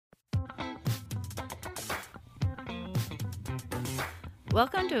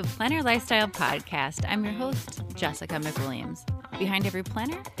Welcome to a Planner Lifestyle Podcast. I'm your host, Jessica McWilliams. Behind every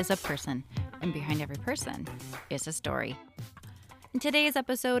planner is a person, and behind every person is a story. In today's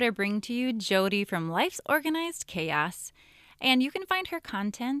episode, I bring to you Jody from Life's Organized Chaos, and you can find her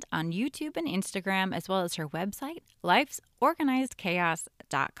content on YouTube and Instagram, as well as her website,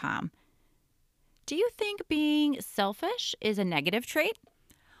 lifesorganizedchaos.com. Do you think being selfish is a negative trait?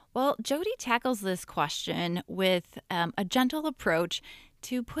 Well, Jody tackles this question with a gentle approach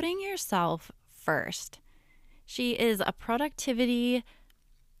to putting yourself first. She is a productivity,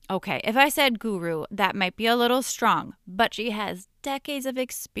 okay, if I said guru, that might be a little strong, but she has decades of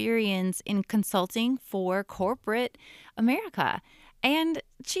experience in consulting for corporate America. And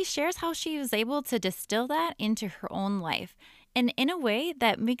she shares how she was able to distill that into her own life and in a way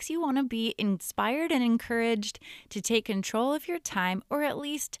that makes you want to be inspired and encouraged to take control of your time, or at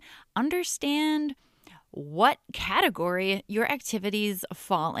least understand what category your activities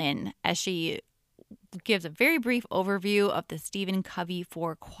fall in, as she gives a very brief overview of the Stephen Covey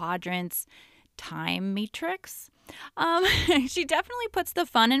 4 quadrants time matrix. She definitely puts the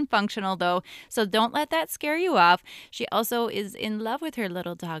fun and functional, though, so don't let that scare you off. She also is in love with her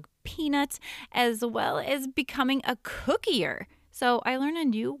little dog, Peanut, as well as becoming a cookier. So I learned a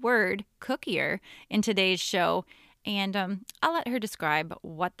new word, cookier, in today's show, and I'll let her describe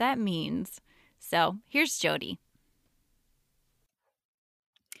what that means. So here's Jody.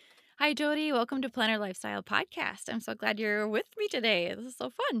 Hi, Jody. Welcome to Planner Lifestyle Podcast. I'm so glad you're with me today. This is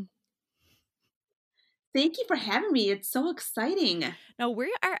so fun. Thank you for having me. It's so exciting. Now,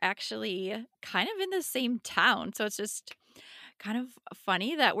 we are actually kind of in the same town. So it's just kind of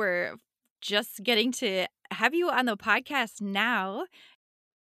funny that we're just getting to have you on the podcast now.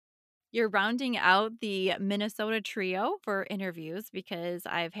 You're rounding out the Minnesota trio for interviews because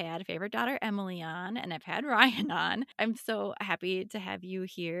I've had favorite daughter Emily on and I've had Ryan on. I'm so happy to have you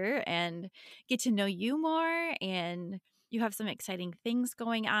here and get to know you more. And you have some exciting things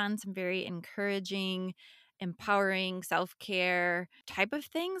going on, some very encouraging, empowering self care type of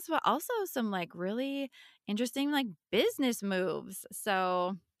things, but also some like really interesting, like business moves.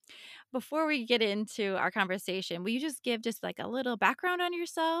 So, before we get into our conversation, will you just give just like a little background on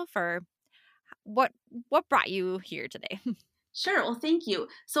yourself, or what what brought you here today? Sure. Well, thank you.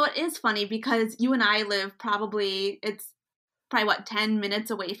 So it is funny because you and I live it's probably what, 10 minutes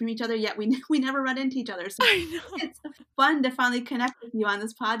away from each other, yet we never run into each other. So I know. it's fun to finally connect with you on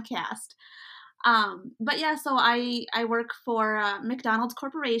this podcast. But yeah, so I work for McDonald's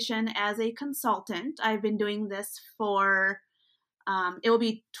Corporation as a consultant. I've been doing this for it will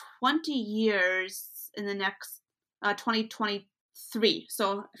be 20 years in the next 2023.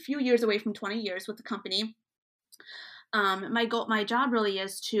 So a few years away from 20 years with the company. My job really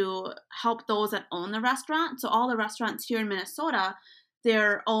is to help those that own the restaurant. So all the restaurants here in Minnesota,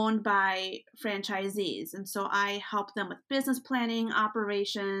 they're owned by franchisees, and so I help them with business planning,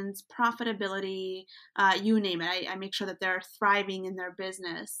 operations, profitability, you name it. I make sure that they're thriving in their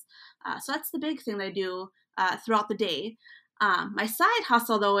business. So that's the big thing that I do throughout the day. My side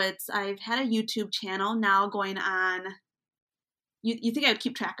hustle, though, I've had a YouTube channel now going on, you think I would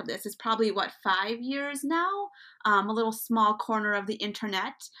keep track of this? It's probably what, 5 years now. A little small corner of the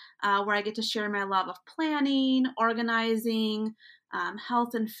internet where I get to share my love of planning, organizing,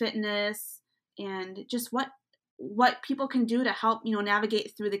 health and fitness, and just what people can do to help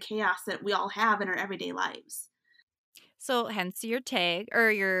navigate through the chaos that we all have in our everyday lives. So hence your tag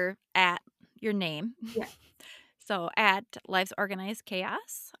or your at your name. Yeah. So at Life's Organized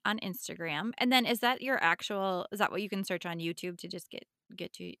Chaos on Instagram. And then is that your actual, is that what you can search on YouTube to just get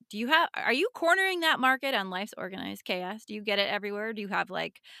to? Do you have, are you cornering that market on Life's Organized Chaos? Do you get it everywhere? Do you have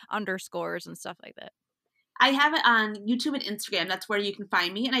like underscores and stuff like that? I have it on YouTube and Instagram. That's where you can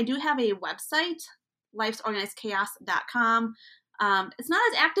find me. And I do have a website, lifesorganizedchaos.com. It's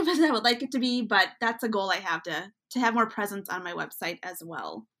not as active as I would like it to be, but that's a goal I have to have more presence on my website as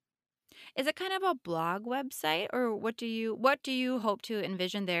well. Is it kind of a blog website, or what do you hope to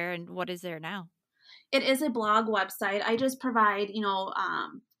envision there, and what is there now? It is a blog website. I just provide,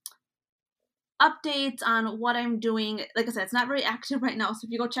 updates on what I'm doing. Like I said, it's not very active right now, so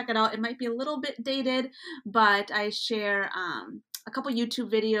if you go check it out, it might be a little bit dated, but I share a couple YouTube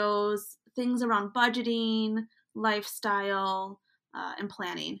videos, things around budgeting, lifestyle, and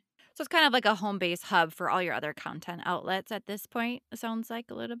planning. So it's kind of like a home base hub for all your other content outlets at this point, it sounds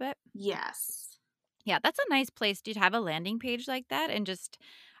like a little bit. Yes. Yeah, that's a nice place. Do you have a landing page like that? And just,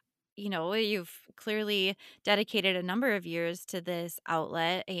 you've clearly dedicated a number of years to this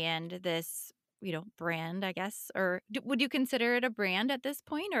outlet and this, brand, I guess. Or would you consider it a brand at this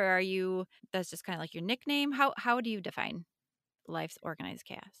point? Or are you, that's just kind of like your nickname? How do you define? Life's Organized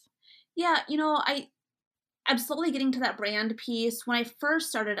Chaos? Yeah, I'm slowly getting to that brand piece. When I first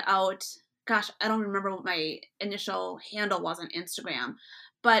started out, gosh, I don't remember what my initial handle was on Instagram,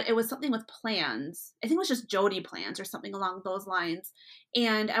 but it was something with plans. I think it was just Jody plans or something along those lines.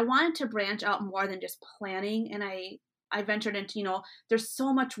 And I wanted to branch out more than just planning. And I ventured into, there's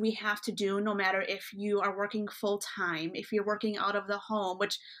so much we have to do no matter if you are working full time, if you're working out of the home,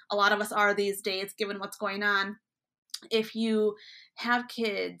 which a lot of us are these days given what's going on, if you have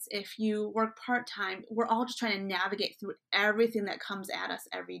kids, if you work part time, we're all just trying to navigate through everything that comes at us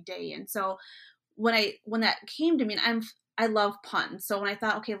every day. And so when that came to me, and I love puns. So when I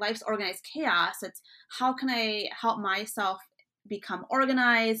thought, okay, life's organized chaos, it's how can I help myself become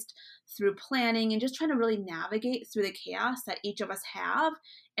organized through planning and just trying to really navigate through the chaos that each of us have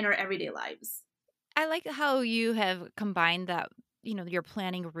in our everyday lives. I like how you have combined that, your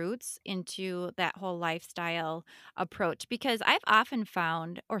planning roots into that whole lifestyle approach because I've often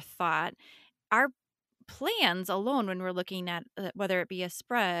found or thought our plans alone when we're looking at whether it be a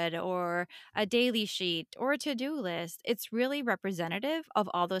spread or a daily sheet or a to-do list, it's really representative of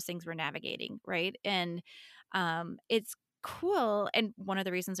all those things we're navigating, right? And it's cool. And one of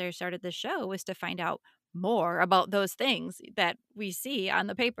the reasons I started this show was to find out more about those things that we see on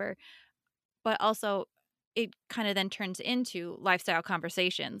the paper, but also it kind of then turns into lifestyle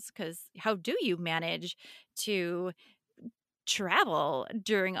conversations because how do you manage to travel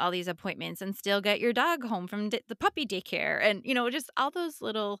during all these appointments and still get your dog home from the puppy daycare, and just all those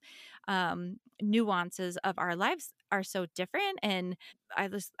little nuances of our lives are so different, and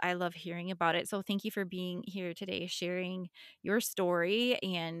I love hearing about it. So thank you for being here today sharing your story,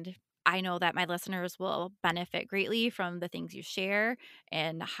 and I know that my listeners will benefit greatly from the things you share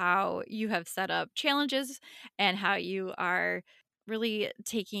and how you have set up challenges and how you are really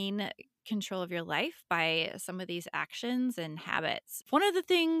taking control of your life by some of these actions and habits. One of the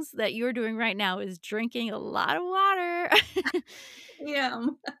things that you're doing right now is drinking a lot of water. Yeah.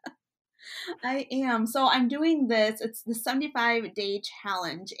 I am. So I'm doing this. It's the 75-day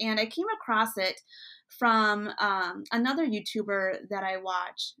challenge, and I came across it from another YouTuber that I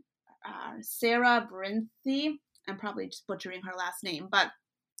watch, Sarah Brinthey. I'm probably just butchering her last name, but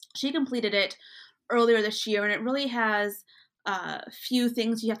she completed it earlier this year, and it really has a few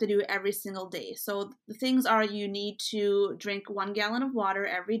things you have to do every single day. So the things are you need to drink 1 gallon of water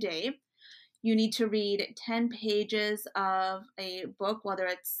every day. You need to read 10 pages of a book, whether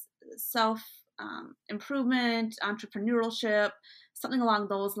it's self improvement, entrepreneurship, something along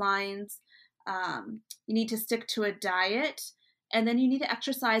those lines. You need to stick to a diet. And then you need to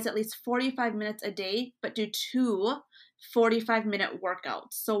exercise at least 45 minutes a day, but do two 45-minute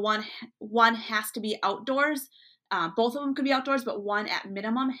workouts. So one has to be outdoors. Both of them could be outdoors, but one at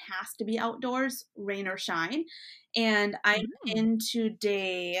minimum has to be outdoors, rain or shine. And I'm Mm. into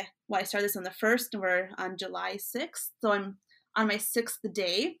day, well, I started this on the 1st, and we're on July 6th. So I'm on my 6th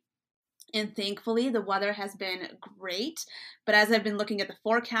day. And thankfully, the weather has been great. But as I've been looking at the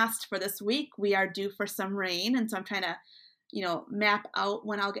forecast for this week, we are due for some rain. And so I'm trying to, map out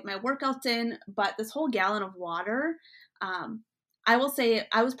when I'll get my workouts in. But this whole gallon of water, um, I will say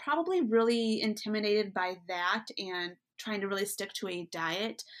I was probably really intimidated by that and trying to really stick to a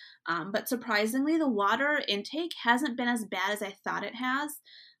diet. But surprisingly, the water intake hasn't been as bad as I thought it has.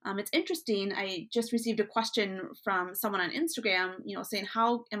 It's interesting. I just received a question from someone on Instagram, saying,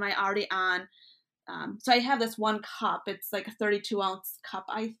 how am I already on? So I have this one cup. It's like a 32-ounce cup,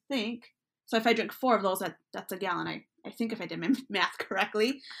 I think. So if I drink four of those, that's a gallon. I think if I did my math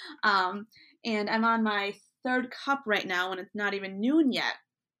correctly. Um, and I'm on my third cup right now, and it's not even noon yet.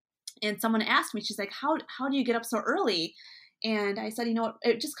 And someone asked me, she's like, how do you get up so early? And I said,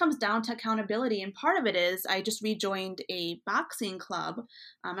 it just comes down to accountability. And part of it is I just rejoined a boxing club.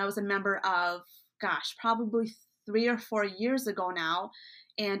 I was a member of, gosh, probably 3 or 4 years ago now.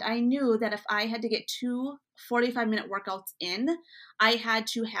 And I knew that if I had to get two 45-minute workouts in, I had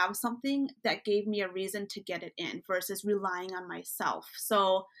to have something that gave me a reason to get it in versus relying on myself.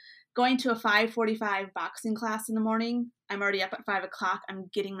 So going to a 5:45 boxing class in the morning, I'm already up at 5 o'clock. I'm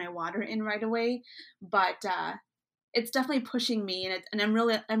getting my water in right away. But it's definitely pushing me, and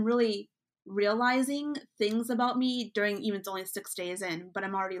I'm really realizing things about me during, even it's only 6 days in, but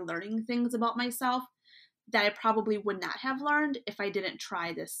I'm already learning things about myself that I probably would not have learned if I didn't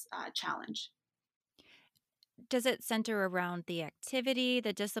try this challenge. Does it center around the activity,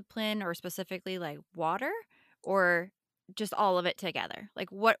 the discipline, or specifically like water, or just all of it together? Like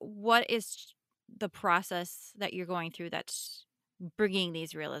what is the process that you're going through that's bringing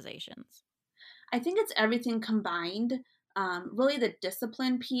these realizations? I think it's everything combined. Really, the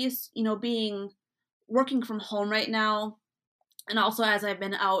discipline piece, being working from home right now, And also, as I've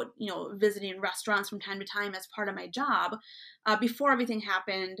been out, visiting restaurants from time to time as part of my job, before everything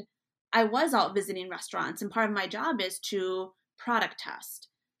happened, I was out visiting restaurants, and part of my job is to product test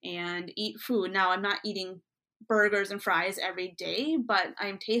and eat food. Now, I'm not eating burgers and fries every day, but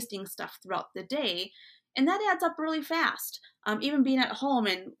I'm tasting stuff throughout the day, and that adds up really fast. Even being at home,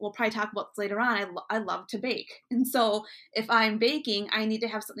 and we'll probably talk about this later on, I love to bake. And so if I'm baking, I need to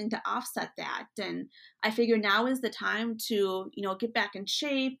have something to offset that. And I figure now is the time to, get back in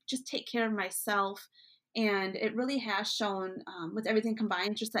shape, just take care of myself. And it really has shown, with everything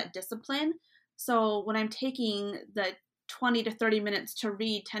combined, just that discipline. So when I'm taking the 20 to 30 minutes to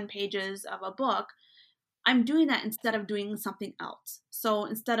read 10 pages of a book, I'm doing that instead of doing something else. So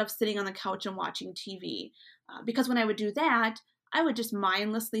instead of sitting on the couch and watching TV, because when I would do that, I would just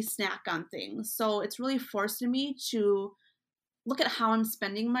mindlessly snack on things. So it's really forcing me to look at how I'm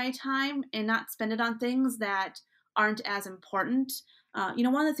spending my time and not spend it on things that aren't as important.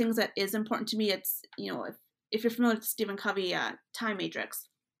 One of the things that is important to me, it's, if you're familiar with Stephen Covey, Time Matrix,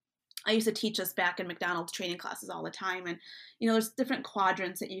 I used to teach us back in McDonald's training classes all the time. And, there's different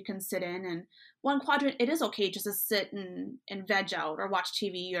quadrants that you can sit in. And one quadrant, it is okay just to sit and veg out or watch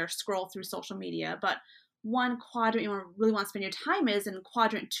TV or scroll through social media. But one quadrant you really want to spend your time is in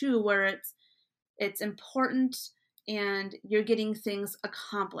quadrant two, where it's important and you're getting things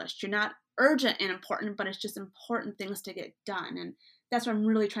accomplished. You're not urgent and important, but it's just important things to get done. And that's where I'm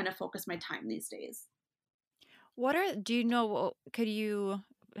really trying to focus my time these days. Do you know, could you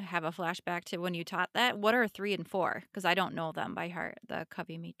have a flashback to when you taught that? What are 3 and 4? Because I don't know them by heart, the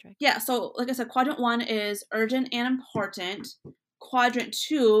Covey matrix. Yeah, so like I said, quadrant one is urgent and important. Quadrant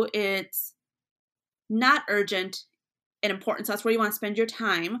two, it's not urgent and important. So that's where you want to spend your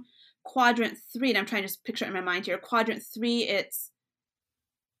time. Quadrant three, and I'm trying to picture it in my mind here. Quadrant three, it's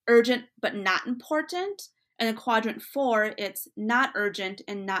urgent but not important. And then quadrant four, it's not urgent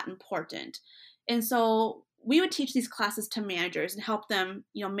and not important. And so we would teach these classes to managers and help them,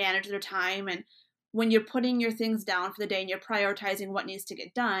 manage their time. And when you're putting your things down for the day and you're prioritizing what needs to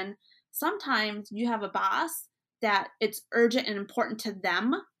get done, sometimes you have a boss that it's urgent and important to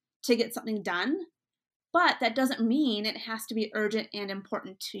them to get something done, but that doesn't mean it has to be urgent and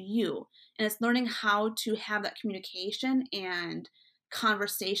important to you. And it's learning how to have that communication and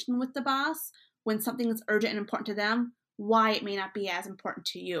conversation with the boss when something is urgent and important to them, why it may not be as important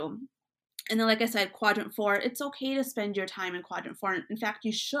to you. And then, like I said, quadrant four, it's okay to spend your time in quadrant four. In fact,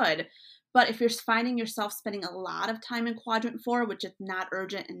 you should. But if you're finding yourself spending a lot of time in quadrant four, which is not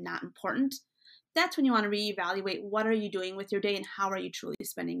urgent and not important, that's when you want to reevaluate what are you doing with your day and how are you truly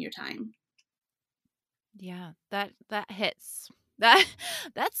spending your time. Yeah, that hits. That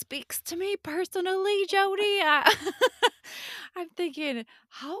that speaks to me personally, Jody. I'm thinking,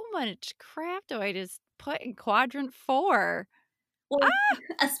 how much crap do I just put in quadrant 4? Well,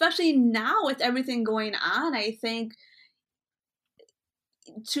 especially now with everything going on, I think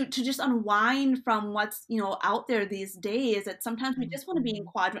to just unwind from what's, out there these days, that sometimes we just want to be in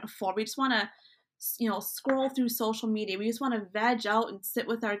Mhm. quadrant four. We just want to, scroll through social media. We just want to veg out and sit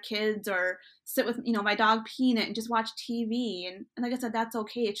with our kids or sit with, my dog Peanut and just watch TV. And like I said, that's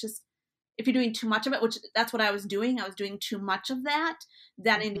okay. It's just if you're doing too much of it, which that's what I was doing. I was doing too much of that.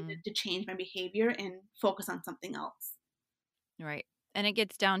 That I needed Mhm. to change my behavior and focus on something else. Right. And it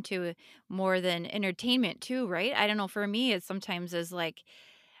gets down to more than entertainment too, right? I don't know, for me, it sometimes is like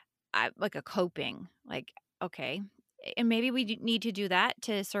a coping, like, okay, and maybe we need to do that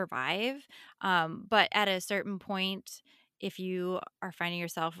to survive, but at a certain point, if you are finding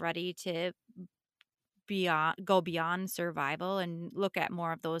yourself ready to go beyond survival and look at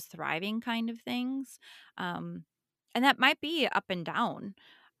more of those thriving kind of things, um, and that might be up and down.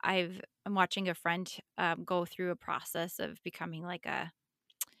 I'm watching a friend, go through a process of becoming like a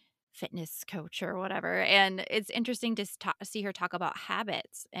fitness coach or whatever. And it's interesting to see her talk about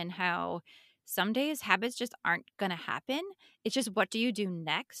habits and how some days habits just aren't going to happen. It's just what do you do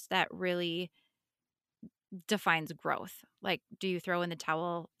next that really defines growth. Like, do you throw in the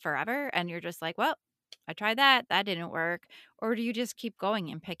towel forever and you're just like, well, I tried that, that didn't work? Or do you just keep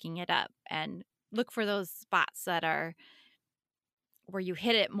going and picking it up and look for those spots that are where you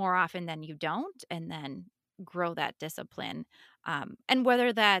hit it more often than you don't, and then grow that discipline. And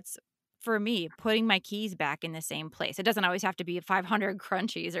whether that's, for me, putting my keys back in the same place. It doesn't always have to be 500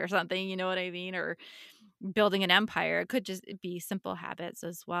 crunchies or something, you know what I mean? Or building an empire. It could just be simple habits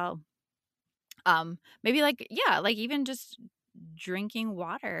as well. Maybe like, yeah, like even just drinking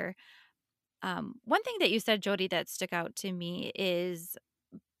water. One thing that you said, Jody, that stuck out to me is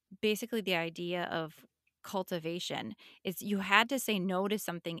basically the idea of cultivation is you had to say no to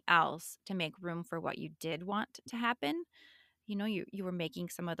something else to make room for what you did want to happen. you were making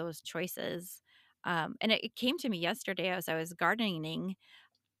some of those choices. And it came to me yesterday as I was gardening,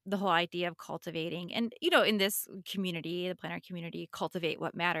 the whole idea of cultivating. And, in this community, the planner community, Cultivate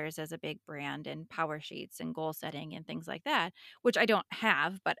What Matters as a big brand, and power sheets and goal setting and things like that, which I don't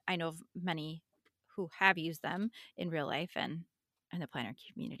have, but I know of many who have used them in real life and the planner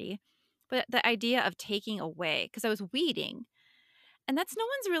community. But the idea of taking away, because I was weeding, and that's no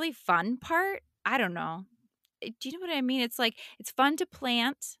one's really fun part. I don't know. Do you know what I mean? It's like it's fun to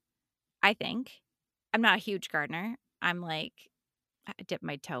plant, I think. I'm not a huge gardener. I'm like, I dip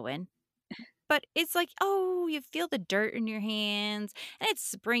my toe in. But it's like, oh, you feel the dirt in your hands, and it's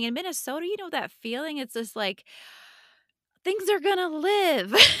spring in Minnesota, you know that feeling? It's just like, things are gonna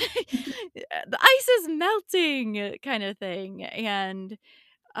live. The ice is melting, kinda thing, and,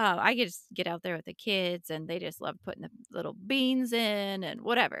 I could just get out there with the kids, and they just love putting the little beans in and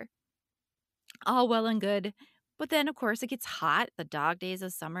whatever. All well and good. But then, of course, it gets hot. The dog days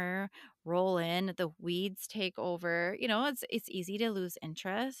of summer roll in. The weeds take over. It's easy to lose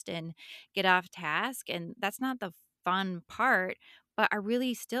interest and get off task, and that's not the fun part. But I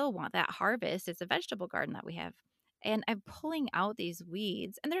really still want that harvest. It's a vegetable garden that we have, and I'm pulling out these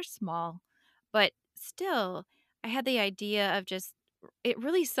weeds, and they're small, but still, I had the idea of just. It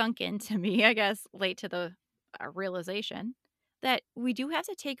really sunk into me, I guess, late to the realization that we do have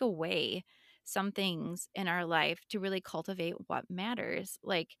to take away some things in our life to really cultivate what matters.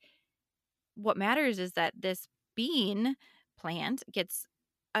 Like, what matters is that this bean plant gets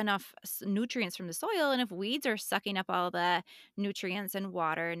enough nutrients from the soil, and if weeds are sucking up all the nutrients and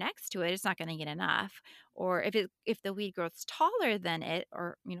water next to it, it's not going to get enough. Or if the weed grows taller than it,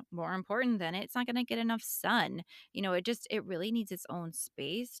 or more important than it, it's not going to get enough sun. It really needs its own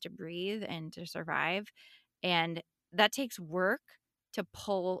space to breathe and to survive, and that takes work to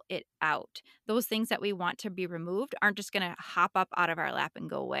pull it out. Those things that we want to be removed aren't just going to hop up out of our lap and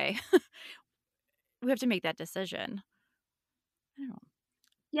go away. We have to make that decision. I don't know.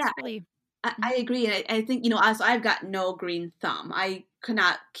 Yeah, It's really. I Mhm. agree. And I think, as I've got no green thumb. I could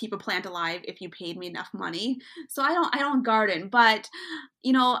not keep a plant alive if you paid me enough money. So I don't garden, but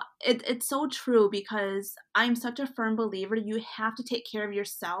it's so true because I'm such a firm believer you have to take care of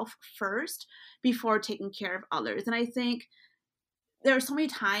yourself first before taking care of others. And I think there are so many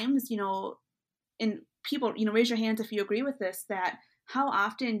times, and people, raise your hands if you agree with this, that how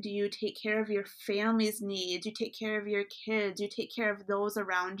often do you take care of your family's needs? You take care of your kids, you take care of those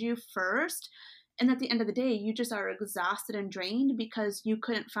around you first. And at the end of the day, you just are exhausted and drained because you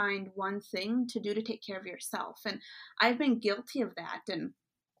couldn't find one thing to do to take care of yourself. And I've been guilty of that. And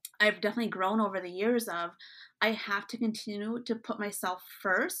I've definitely grown over the years of I have to continue to put myself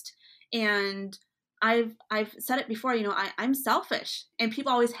first. And I've said it before, I'm selfish. And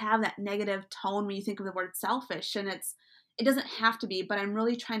people always have that negative tone when you think of the word selfish. And it doesn't have to be, but I'm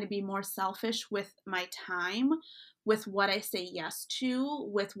really trying to be more selfish with my time, with what I say yes to,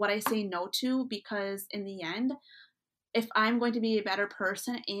 with what I say no to, because in the end, if I'm going to be a better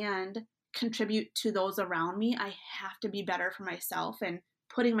person and contribute to those around me, I have to be better for myself. And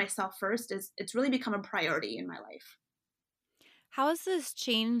putting myself first it's really become a priority in my life. How has this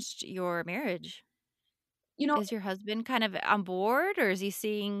changed your marriage? You know, Is your husband kind of on board, or is he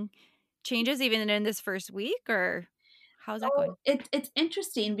seeing changes even in this first week, or how's that so going? it's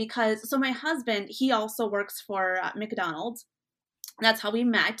interesting because my husband, he also works for McDonald's. That's how we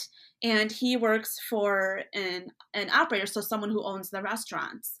met, and he works for an operator, so someone who owns the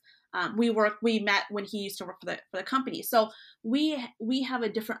restaurants. We met when he used to work for the company, so we have a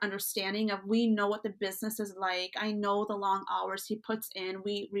different understanding of, we know what the business is like. I know the long hours he puts in.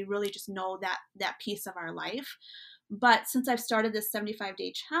 We really just know that piece of our life. But since I've started this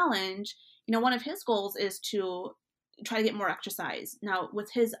 75-day challenge, one of his goals is to try to get more exercise. Now, with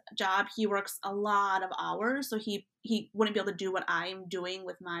his job, he works a lot of hours, so he wouldn't be able to do what I'm doing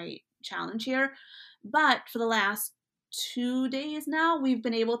with my challenge here. But for the last 2 days now, we've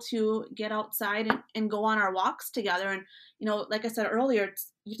been able to get outside and go on our walks together. And like I said earlier,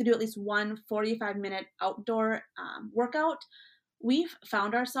 you have to do at least one 45-minute outdoor workout. We've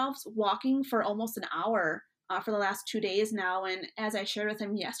found ourselves walking for almost an hour for the last 2 days now. And as I shared with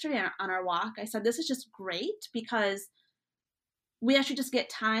him yesterday on our walk, I said, this is just great because we actually just get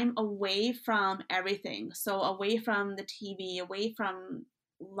time away from everything. So, away from the TV, away from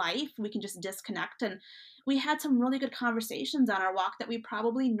life, we can just disconnect. And we had some really good conversations on our walk that we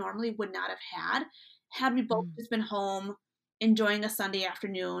probably normally would not have had we both Mm. just been home enjoying a Sunday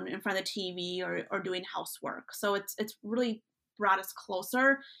afternoon in front of the TV, or doing housework. So it's really brought us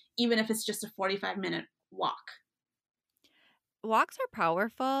closer, even if it's just a 45-minute walk. Walks are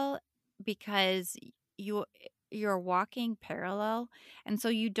powerful because you you're walking parallel, and so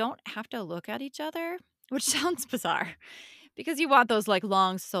you don't have to look at each other, which sounds bizarre because you want those, like,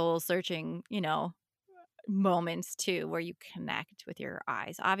 long soul searching, moments too where you connect with your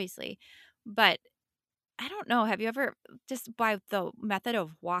eyes, obviously. But I don't know, have you ever just by the method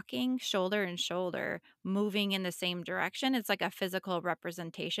of walking shoulder and shoulder, moving in the same direction, it's like a physical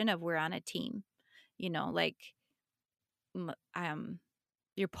representation of we're on a team, like, m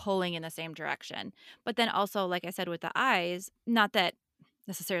you're pulling in the same direction. But then also, like I said, with the eyes, not that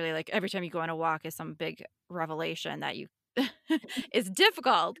necessarily like every time you go on a walk is some big revelation that you it's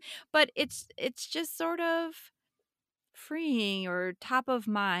difficult, but it's just sort of freeing or top of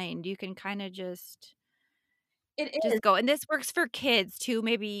mind. You can kind of It is. just go. And this works for kids too,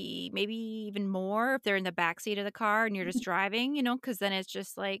 maybe even more if they're in the back seat of the car and you're just driving, cuz then it's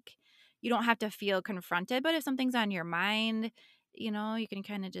just like you don't have to feel confronted, but if something's on your mind, you can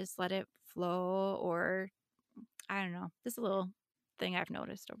kind of just let it flow or I don't know. This is a little thing I've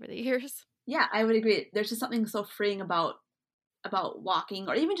noticed over the years. Yeah, I would agree. There's just something so freeing about walking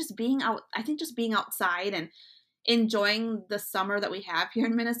or even just being out. I think just being outside and enjoying the summer that we have here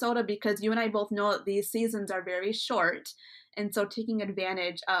in Minnesota because you and I both know that these seasons are very short. And so taking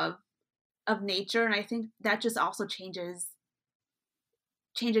advantage of nature, and I think that just also changes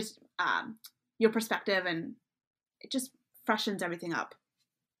your perspective, and it just freshens everything up.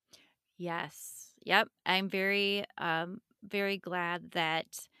 Yes. Yep. I'm very glad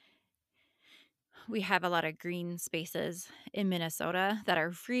that we have a lot of green spaces in Minnesota that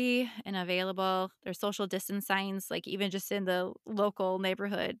are free and available. There's social distance signs, like even just in the local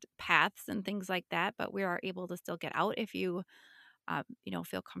neighborhood paths and things like that. But we are able to still get out if you,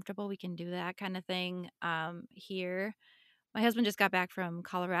 feel comfortable. We can do that kind of thing here. My husband just got back from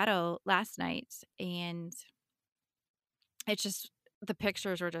Colorado last night, and it's just the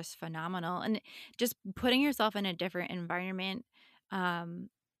pictures were just phenomenal. And just putting yourself in a different environment um,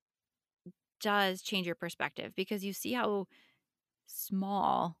 does change your perspective because you see how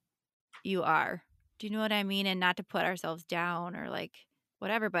small you are. Do you know what I mean? And not to put ourselves down or like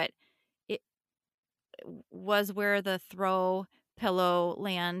whatever, but it was where the throw pillow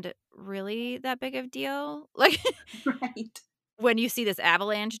land really that big of deal? Like Right. when you see this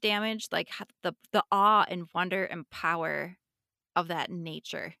avalanche damage, like the awe and wonder and power of that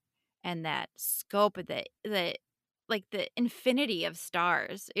nature and that scope of the like the infinity of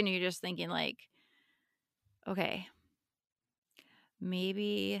stars, and you're just thinking like, okay,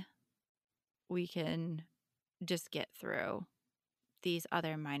 maybe we can just get through these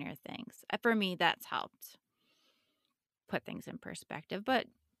other minor things. For me, that's helped put things in perspective. But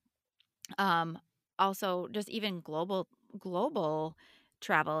um, also, just even global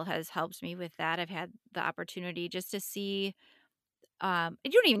travel has helped me with that. I've had the opportunity just to see.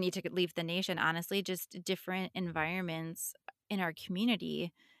 You don't even need to leave the nation, honestly. Just different environments in our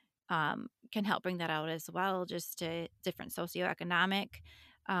community can help bring that out as well. Just to different socioeconomic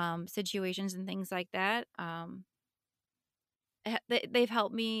situations and things like that. They've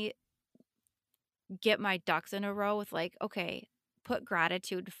helped me get my ducks in a row with like, okay, put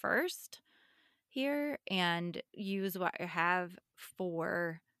gratitude first here and use what I have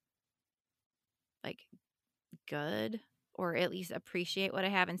for like good or at least appreciate what I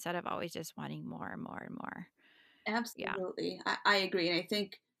have instead of always just wanting more and more and more. Yeah. Absolutely. I agree. And I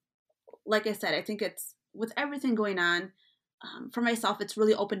think, like I said, I think it's with everything going on for myself, it's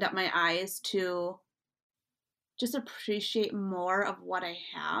really opened up my eyes to just appreciate more of what I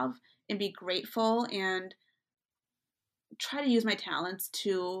have and be grateful and try to use my talents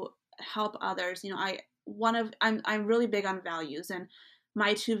to help others. You know, I'm really big on values, and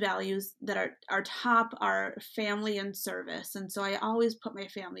my two values that are top are family and service. And so I always put my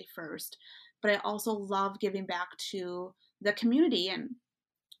family first, but I also love giving back to the community. And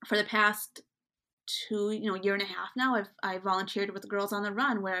for the past year and a half now, I volunteered with Girls on the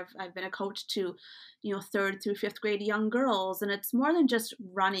Run, where I've been a coach to, third through fifth grade young girls, and it's more than just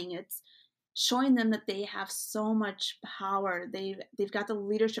running. It's showing them that they have so much power. They've got the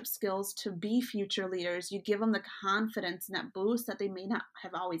leadership skills to be future leaders. You give them the confidence and that boost that they may not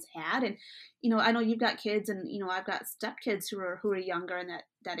have always had. And I know you've got kids, and I've got stepkids who are younger in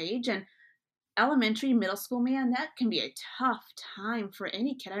that age, and elementary, middle school, man, that can be a tough time for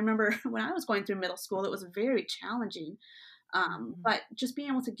any kid. I remember when I was going through middle school, it was very challenging. Mhm. But just being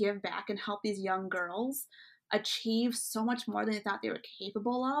able to give back and help these young girls achieve so much more than they thought they were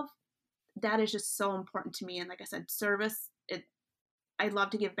capable of, that is just so important to me. And like I said, service, I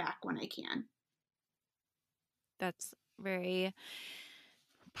love to give back when I can. That's very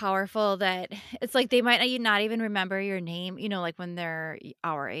powerful that it's like they might not even remember your name, like when they're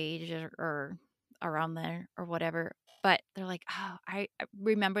our age or around there or whatever. But they're like, "Oh, I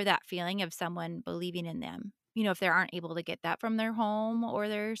remember that feeling of someone believing in them." You know, if they aren't able to get that from their home or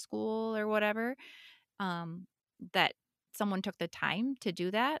their school or whatever, um, that someone took the time to do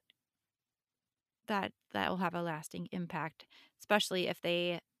that, that will have a lasting impact, especially if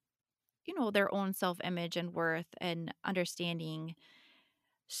they, you know, their own self-image and worth and understanding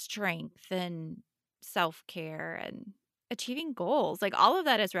strength and self-care and achieving goals. Like all of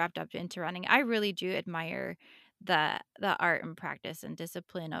that is wrapped up into running. I really do admire the art and practice and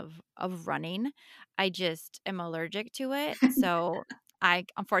discipline of running. I just am allergic to it. So I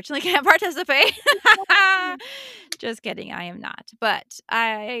unfortunately can't participate. Just kidding. I am not. But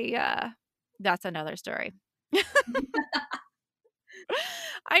that's another story.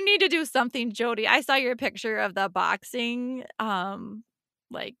 I need to do something, Jody. I saw your picture of the boxing,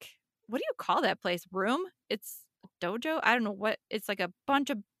 like, what do you call that place? Room? It's a dojo? I don't know what it's like a bunch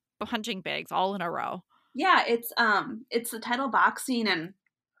of punching bags all in a row. Yeah, it's the title boxing, and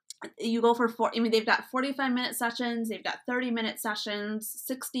you go for four. I mean, they've got 45-minute sessions, they've got 30-minute sessions,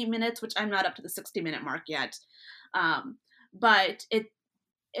 60 minutes, which I'm not up to the 60-minute mark yet. But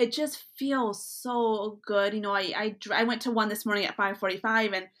it just feels so good. You know, I went to one this morning at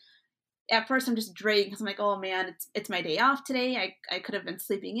 5:45, and at first I'm just dragging because I'm like, oh man, it's my day off today. I could have been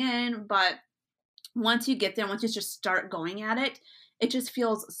sleeping in, but once you get there, once you just start going at it, it just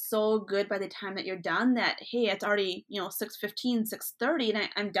feels so good by the time that you're done that, hey, it's already, 6:15, 6:30, and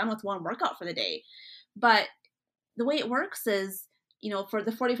I'm done with one workout for the day. But the way it works is, for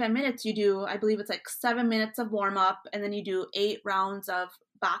the 45 minutes, you do, I believe it's like 7 minutes of warm up, and then you do 8 rounds of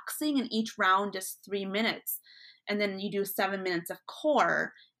boxing, and each round is 3 minutes. And then you do 7 minutes of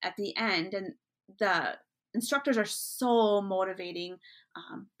core at the end. And the instructors are so motivating.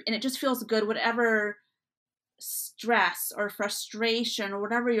 And it just feels good. Whatever stress or frustration or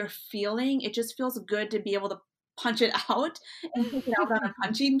whatever you're feeling, it just feels good to be able to punch it out and take it out on a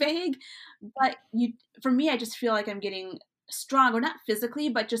punching bag. But for me, I just feel like I'm getting stronger, not physically,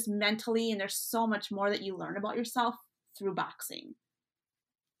 but just mentally. And there's so much more that you learn about yourself through boxing.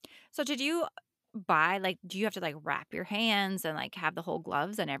 So did you buy like do you have to like wrap your hands and like have the whole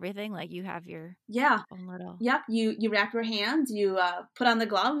gloves and everything? Like you have your Yeah. own little Yep. You wrap your hands, you put on the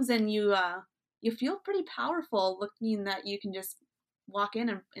gloves, and you feel pretty powerful looking that you can just walk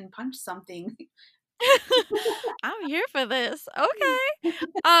in and punch something. I'm here for this. Okay.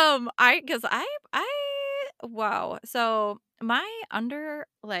 I cuz I wow. So my under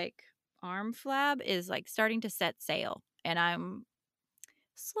like arm flab is like starting to set sail and I'm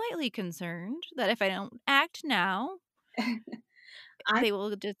slightly concerned that if I don't act now, I they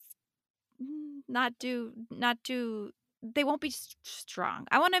will just not do they won't be strong.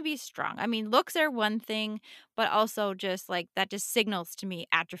 I want to be strong. I mean, looks are one thing, but also just like that just signals to me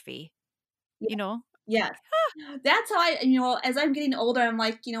atrophy, you know? Yes. Like, That's how as I'm getting older, I'm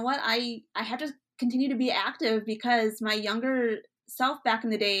like, you know what? I have to continue to be active because my younger self back in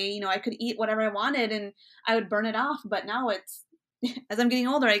the day, I could eat whatever I wanted and I would burn it off. But now it's as I'm getting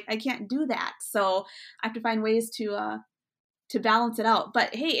older, I can't do that. So I have to find ways to balance it out.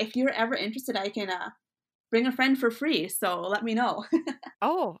 But hey, if you're ever interested, I can bring a friend for free. So let me know.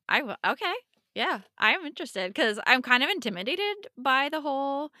 oh, okay. Yeah, I am interested because I'm kind of intimidated by the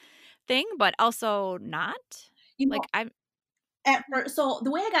whole thing, but also not. you know, Like I'm At first, so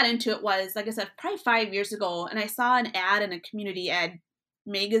the way I got into it was, like I said, probably 5 years ago, and I saw an ad in a community ed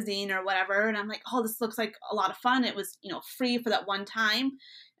magazine or whatever, and I'm like, oh, this looks like a lot of fun. It was, free for that one time,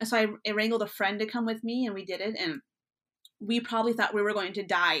 and so I wrangled a friend to come with me, and we did it, and we probably thought we were going to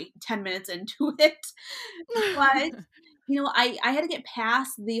die 10 minutes into it, but I had to get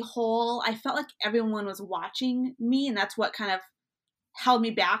past the whole. I felt like everyone was watching me, and that's what kind of held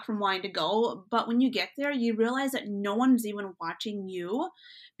me back from wanting to go. But when you get there, you realize that no one's even watching you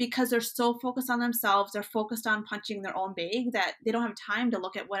because they're so focused on themselves. They're focused on punching their own bag that they don't have time to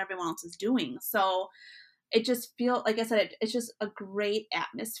look at what everyone else is doing. So it just feels, like I said, it's just a great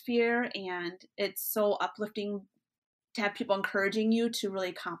atmosphere, and it's so uplifting to have people encouraging you to really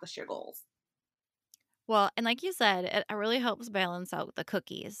accomplish your goals. well, and like you said, it really helps balance out the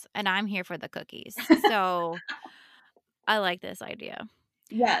cookies, and I'm here for the cookies. So I like this idea.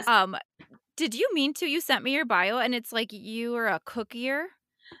 Yes. Um, did you mean to? You sent me your bio, and it's like you are a cookier.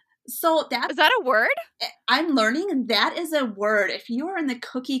 So Is that a word? I'm learning that is a word. If you are in the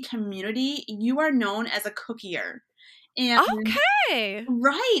cookie community, you are known as a cookier. And Okay.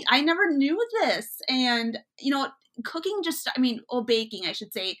 right. I never knew this. And, cooking just, baking, I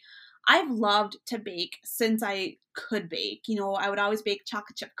should say. I've loved to bake since I could bake. I would always bake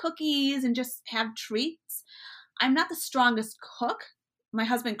chocolate chip cookies and just have treats. I'm not the strongest cook, my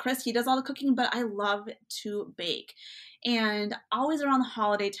husband Chris, he does all the cooking, but I love to bake. And always around the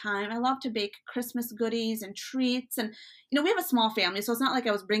holiday time, I love to bake Christmas goodies and treats. And, we have a small family, so it's not like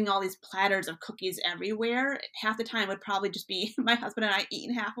I was bringing all these platters of cookies everywhere. Half the time would probably just be my husband and I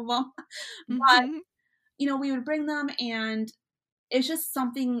eating half of them. But, Mhm. we would bring them, and it's just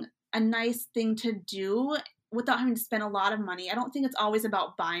something, a nice thing to do without having to spend a lot of money. I don't think it's always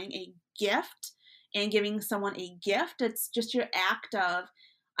about buying a gift and giving someone a gift. It's just your act of,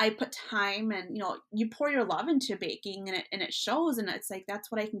 I put time, and you pour your love into baking, and it shows, and it's like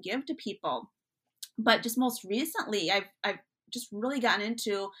that's what I can give to people. But just most recently, I've just really gotten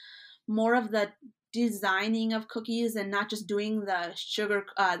into more of the designing of cookies, and not just doing the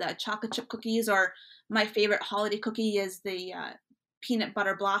chocolate chip cookies. Or my favorite holiday cookie is the peanut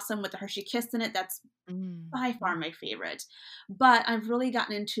butter blossom with the Hershey Kiss in it. That's Mm. by far my favorite. But I've really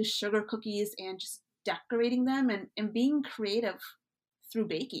gotten into sugar cookies and just decorating them, and being creative through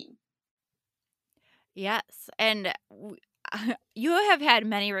baking. Yes, and you have had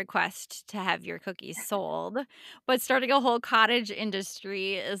many requests to have your cookies sold, but starting a whole cottage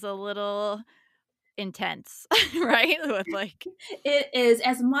industry is a little intense, right? With, like It is,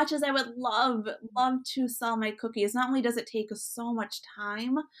 as much as I would love to sell my cookies. Not only does it take so much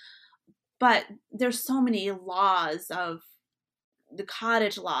time, but there's so many laws of the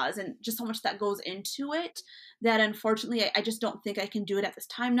cottage laws, and just so much that goes into it, that unfortunately I just don't think I can do it at this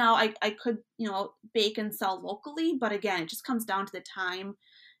time. Now I could, bake and sell locally, but again, it just comes down to the time.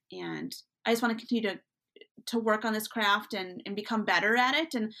 And I just want to continue to work on this craft, and become better at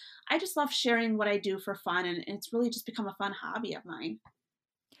it. And I just love sharing what I do for fun, and it's really just become a fun hobby of mine.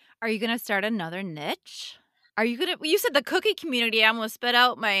 Are you gonna start another niche? Are you gonna you said the cookie community, I almost spit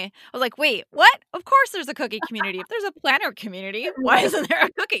out my I was like, "Wait, what? Of course there's a cookie community. If there's a planner community, why Right. isn't there a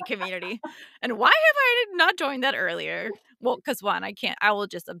cookie community? And why have I not joined that earlier?" Well, because 1, I will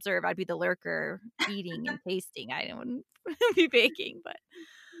just observe, I'd be the lurker eating and tasting, I wouldn't be baking, but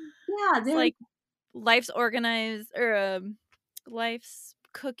Yeah, it's there's like life's organized or, life's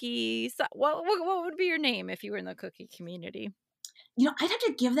cookie so what would be your name if you were in the cookie community? I'd have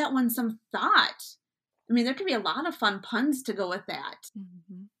to give that one some thought. I mean, there could be a lot of fun puns to go with that.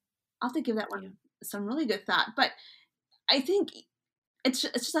 Mhm. I'll have to give that Yeah. one some really good thought. But I think it's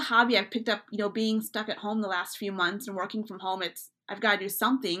just a hobby I've picked up, being stuck at home the last few months and working from home. I've got to do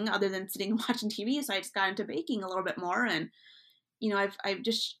something other than sitting and watching TV, so I just got into baking a little bit more. And I've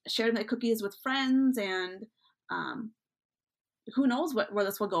just shared my cookies with friends, and um, who knows where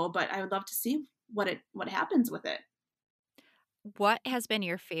this will go, but I would love to see what happens with it. What has been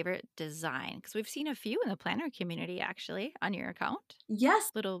your favorite design? Because 'Cause we've seen a few in the planner community actually on your account.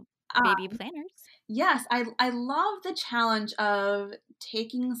 Yes, Little uh, baby planners. yes, I love the challenge of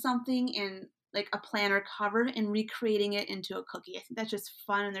taking something in, like, a planner cover and recreating it into a cookie. I think that's just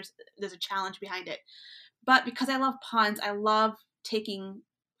fun, and there's a challenge behind it. But because I love puns, I love taking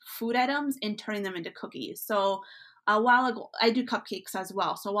food items and turning them into cookies. So a while ago, I do cupcakes as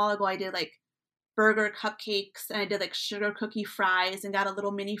well. So a while ago, I did like burger cupcakes, and I did like sugar cookie fries, and got a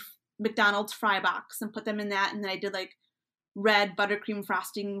little mini McDonald's fry box and put them in that. And then I did like red buttercream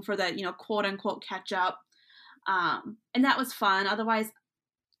frosting for the, quote unquote ketchup. And that was fun. Otherwise,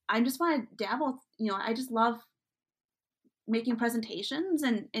 I just want to dabble. I just love making presentations,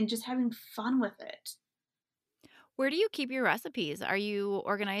 and just having fun with it. Where do you keep your recipes? Are you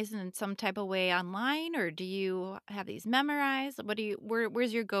organized in some type of way online, or do you have these memorized? What do you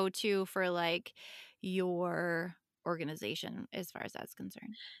where's your go-to for, like, your organization as far as that's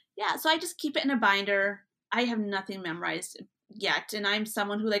concerned? Yeah, so I just keep it in a binder. I have nothing memorized yet, and I'm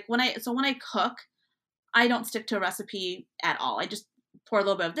someone who, like, when I cook, I don't stick to a recipe at all. I just pour a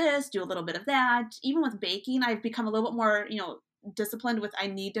little bit of this, do a little bit of that. Even with baking, I've become a little bit more, disciplined with, I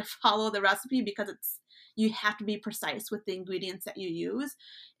need to follow the recipe, because you have to be precise with the ingredients that you use.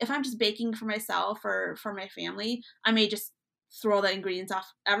 If I'm just baking for myself or for my family, I may just throw the ingredients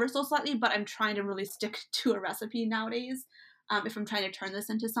off ever so slightly, but I'm trying to really stick to a recipe nowadays, if I'm trying to turn this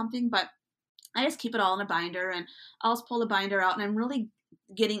into something. But I just keep it all in a binder, and I'll just pull the binder out. And I'm really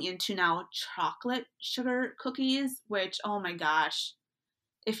getting into now chocolate sugar cookies, which, oh my gosh,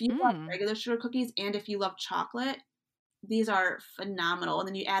 if you love Mm. regular sugar cookies and if you love chocolate, these are phenomenal. And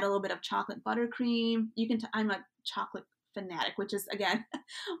then you add a little bit of chocolate buttercream. I'm a chocolate fanatic, which is, again,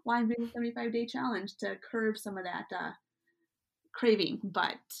 why I'm doing the 75-day challenge, to curb some of that craving.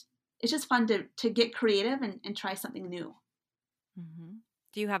 But it's just fun to get creative, and try something new. Mhm.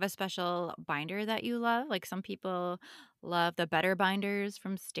 Do you have a special binder that you love? Like, some people love the Better binders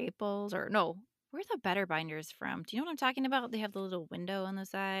from Staples or no, where are the Better binders from? Do you know what I'm talking about? They have the little window on the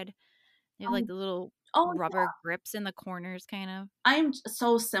side. They have, like, Oh, the little Oh, rubber grips in the corners, kind of? I'm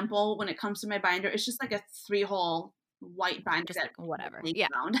so simple when it comes to my binder. It's just like a 3-hole white binder Just that like whatever. hangs Yeah.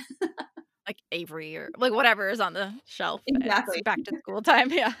 around. Like Avery or like whatever is on the shelf. It's Exactly. back to school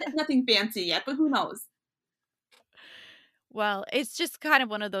time. Yeah. It's nothing fancy yet, but who knows? Well, it's just kind of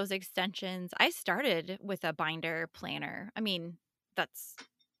one of those extensions. I started with a binder planner. I mean, that's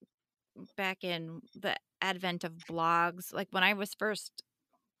back in the advent of blogs, like when I was first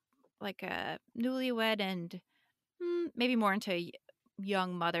like a newlywed and maybe more into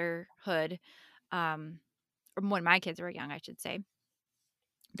young motherhood, um, or when my kids were young, I should say.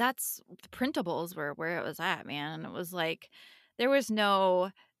 That's the printables were where it was at, man. It was like there was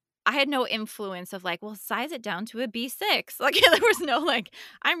no I had no influence of like, well, size it down to a B6. Like there was no like,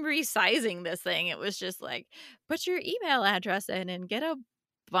 I'm resizing this thing. It was just like, put your email address in and get a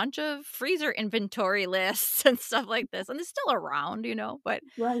bunch of freezer inventory lists and stuff like this. And it's still around, but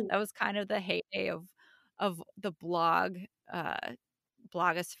Right. that was kind of the heyday of the uh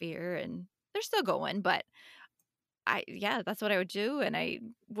blogosphere, and they're still going, but yeah, that's what I would do. And I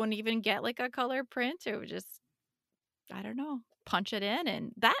wouldn't even get like a color print. It would just I don't know, punch it in,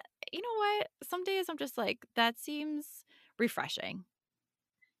 and that you know what? Some days I'm just like, "That seems refreshing."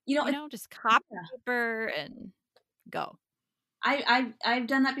 It's Just copy yeah. paper and go. I've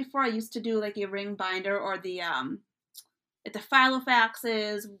done that before. I used to do like a ring binder or the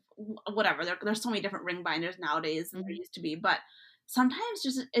Filofaxes, whatever. There's so many different ring binders nowadays than there Mhm. used to be, but sometimes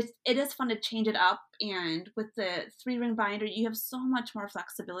just it is fun to change it up. And with the 3-ring binder, you have so much more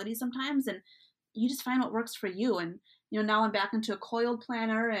flexibility sometimes, and you just find what works for you. And now I'm back into a coiled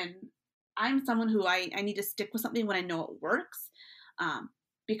planner, and I'm someone who I need to stick with something when I know it works. Um,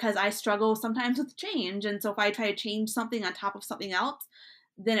 because I struggle sometimes with change. And so if I try to change something on top of something else,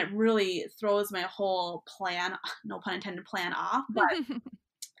 then it really throws my whole plan, no pun intended, plan off. But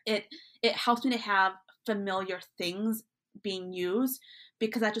it it helps me to have familiar things being used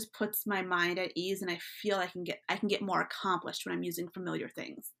because that just puts my mind at ease, and I feel I can get more accomplished when I'm using familiar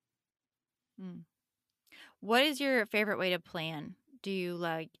things. Mm. What is your favorite way to plan? Do you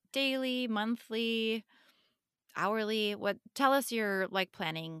like daily, monthly, hourly? What tell us your, like,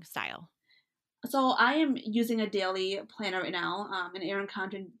 planning style. So I am using a daily planner right now, and Aaron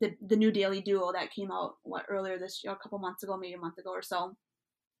Condren, the new Daily Duo that came out earlier this year, a couple months ago, maybe a month ago or so.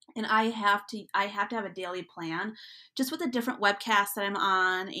 And I have to have a daily plan, just with the different webcasts that I'm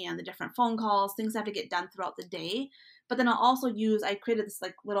on and the different phone calls, things I have to get done throughout the day. But then I created this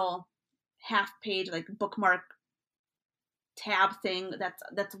like little half page like bookmark tab thing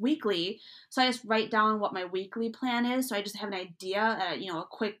that's weekly. So I just write down what my weekly plan is. So I just have an idea, a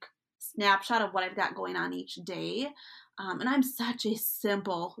quick snapshot of what I've got going on each day. And I'm such a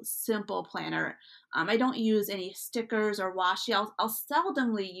simple planner. I don't use any stickers or washi. I'll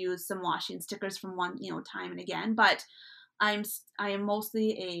seldomly use some washi and stickers from one time and again, but I am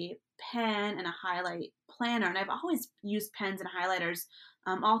mostly a pen and a highlight planner, and I've always used pens and highlighters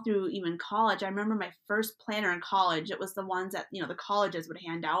all through even college. I remember my first planner in college. It was the ones that the colleges would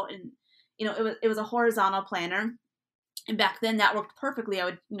hand out, and it was a horizontal planner. And back then that worked perfectly. I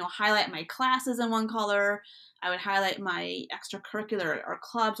would highlight my classes in one color. I would highlight my extracurricular or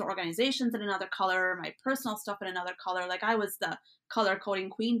clubs or organizations in another color. My personal stuff in another color. Like I was the color coding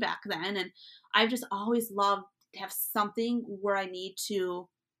queen back then, and I've just always loved to have something where I need to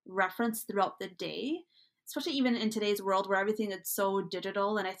reference throughout the day, especially even in today's world where everything is so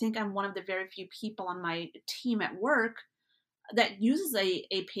digital. And I think I'm one of the very few people on my team at work that uses a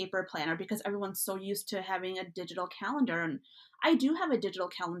paper planner because everyone's so used to having a digital calendar. And I do have a digital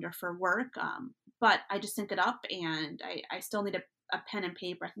calendar for work, but I just sync it up, and I still need a pen and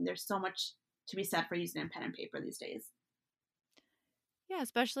paper. I think there's so much to be said for using a pen and paper these days. Yeah,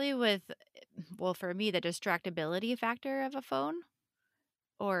 especially with well, for me, the distractibility factor of a phone,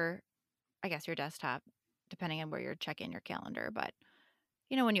 or I guess your desktop, depending on where you're checking your calendar, but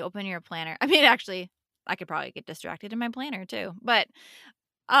when you open your planner I mean, actually, I could probably get distracted in my planner too, but,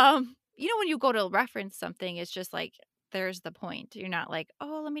 when you go to reference something, it's just like, there's the point. You're not like,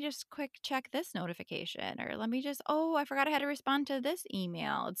 "Oh, let me just quick check this notification," or "Let me just oh, I forgot I had to respond to this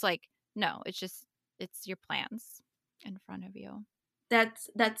email." It's like, no, it's your plans in front of you. That's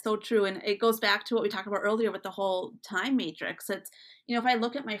so true, and it goes back to what we talked about earlier with the whole time matrix. It's if I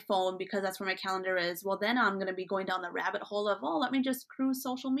look at my phone because that's where my calendar is, well, then I'm going to be going down the rabbit hole of, oh, let me just cruise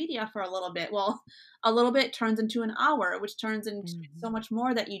social media for a little bit. Well, a little bit turns into an hour, which turns into so Mhm. much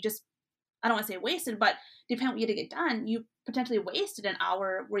more that you just, I don't want to say wasted, but depending on what you to get done, you potentially wasted an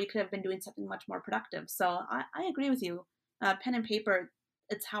hour where you could have been doing something much more productive. So I agree with you. Pen and paper,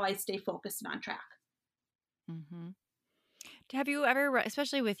 it's how I stay focused and on track. Mhm. Have you ever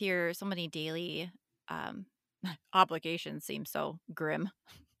especially with your so many daily, um, obligations seem so grim,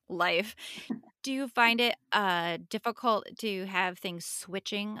 life. Do you find it, difficult to have things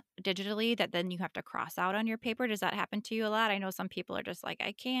switching digitally that then you have to cross out on your paper? Does that happen to you a lot? I know some people are just like,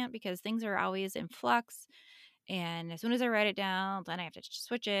 "I can't because things are always in flux, and as soon as I write it down, then I have to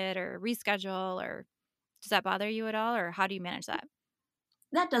switch it or reschedule," or does that bother you at all, or how do you manage that?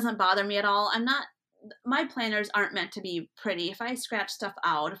 That doesn't bother me at all. I'm not My planners aren't meant to be pretty. If I scratch stuff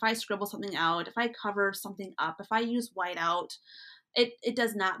out, if I scribble something out, if I cover something up, if I use whiteout, it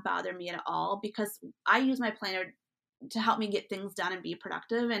does not bother me at all because I use my planner to help me get things done and be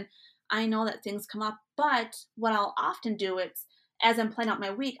productive. And I know that things come up, but what I'll often do is as I'm planning out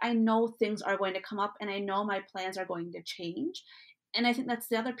my week, I know things are going to come up and I know my plans are going to change. And I think that's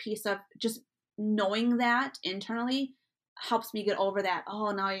the other piece of just knowing that internally helps me get over that.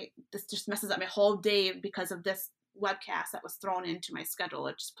 Oh, this just messes up my whole day because of this webcast that was thrown into my schedule.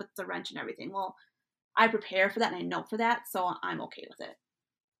 It just puts the wrench in everything. Well, I prepare for that and I know for that, so I'm okay with it.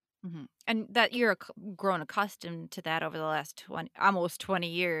 Mhm, and that you're grown accustomed to that over the last 20 almost 20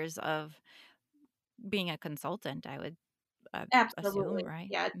 years of being a consultant, I would, Absolutely. assume, right?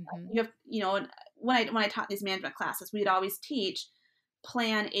 Yeah, Mhm. you have when I taught these management classes, we'd always teach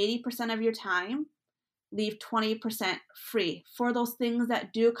plan 80% of your time, leave 20% free for those things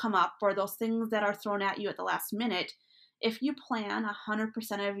that do come up or those things that are thrown at you at the last minute. If you plan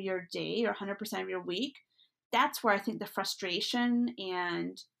 100% of your day or 100% of your week, that's where I think the frustration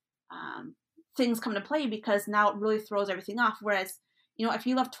and things come into play because now it really throws everything off. Whereas, if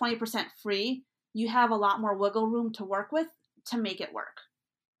you left 20% free, you have a lot more wiggle room to work with to make it work.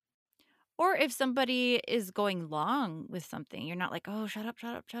 Or if somebody is going long with something, you're not like, "Oh, shut up,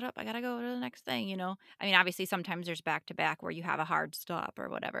 shut up, shut up. I gotta go to the next thing," you know? I mean, obviously, sometimes there's back to back where you have a hard stop or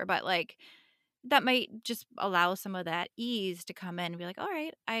whatever, but, like, that might just allow some of that ease to come in and be like,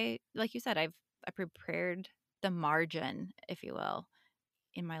 "Alright, I" like you said, I prepared the margin, if you will,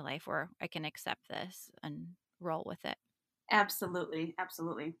 in my life where I can accept this and roll with it. Absolutely,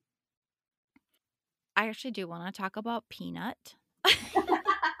 absolutely. I actually do wanna talk about Peanut.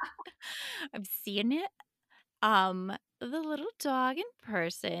 I'm seeing it. The little dog in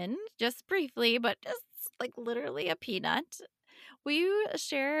person, just briefly, but just like literally a peanut. Will you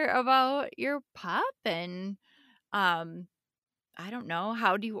share about your pup and um I don't know,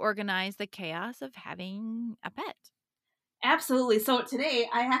 how do you organize the chaos of having a pet? Absolutely. So today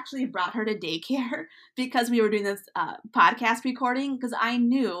I actually brought her to daycare because we were doing this podcast recording because I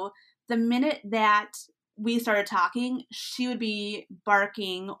knew the minute that we started talking, she would be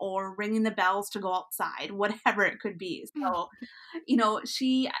barking or ringing the bells to go outside, whatever it could be. So,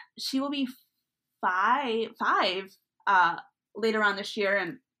 she will be five uh, later on this year,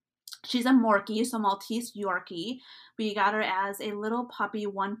 and she's a Morkie, so Maltese Yorkie. We got her as a little puppy,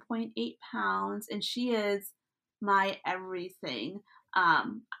 1.8 pounds, and she is my everything.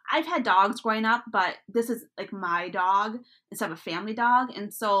 I've had dogs growing up, but this is like my dog instead of a family dog.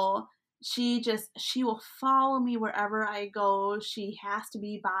 And so she will follow me wherever I go. She has to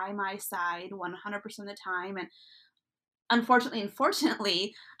be by my side 100% of the time. And unfortunately and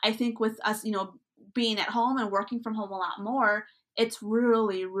fortunately, I think with us, being at home and working from home a lot more, it's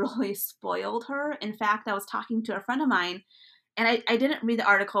really, really spoiled her. In fact, I was talking to a friend of mine, and I didn't read the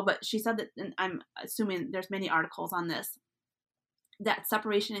article, but she said that, and I'm assuming there's many articles on this, that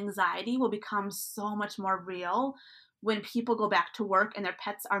separation anxiety will become so much more real when people go back to work and their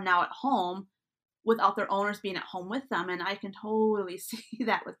pets are now at home without their owners being at home with them. And I can totally see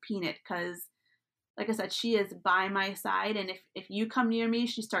that with Peanut because like I said, she is by my side, and if you come near me,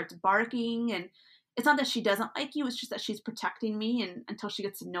 she starts barking, and it's not that she doesn't like you, it's just that she's protecting me, and until she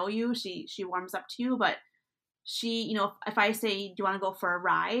gets to know you, she warms up to you, but if I say, "Do you wanna go for a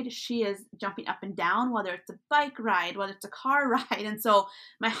ride?" She is jumping up and down, whether it's a bike ride, whether it's a car ride, and so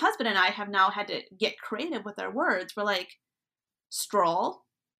my husband and I have now had to get creative with our words. We're like, "Stroll,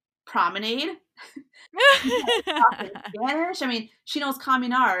 promenade." Talk in Spanish. I mean, she knows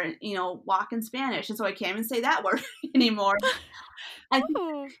caminar, walk in Spanish, and so I can't even say that word anymore. I think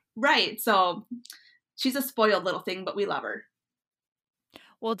Ooh. right, so she's a spoiled little thing, but we love her.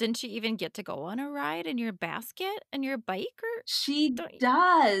 Well, didn't she even get to go on a ride in your basket and your bike or She don't you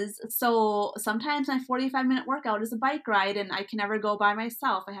does. So sometimes my 45-minute workout is a bike ride, and I can never go by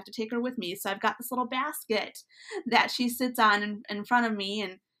myself. I have to take her with me. So I've got this little basket that she sits on in front of me,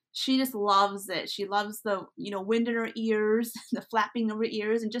 and she just loves it. She loves the, wind in her ears, the flapping of her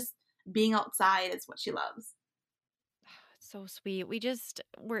ears, and just being outside is what she loves. it's so sweet. We just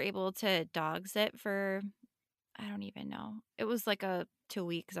were able to dog sit for I don't even know. It was like a 2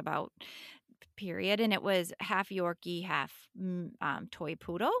 weeks about period, and it was half Yorkie, half, toy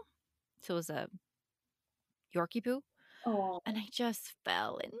poodle. So it was a Yorkie Poo, and Oh. I just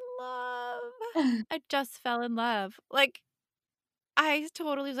fell in love. I just fell in love. Like, I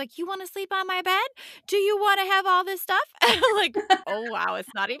totally was like, "You wanna sleep on my bed? Do you wanna have all this stuff?" And I'm like, "Oh, wow,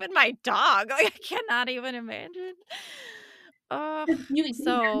 it's not even my dog." Like, I cannot even imagine. Ugh, Do you have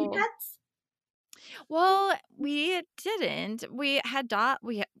any so pets? well, we didn't. We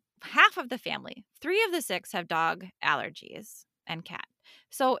half of the family, 3 of the 6 have dog allergies and cat.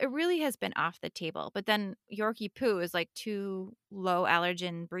 So it really has been off the table. But then Yorkie Poo is like 2 low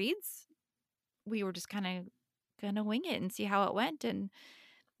allergen breeds. We were just kinda gonna wing it and see how it went, and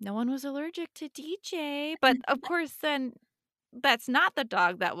no one was allergic to DJ. But of course, then that's not the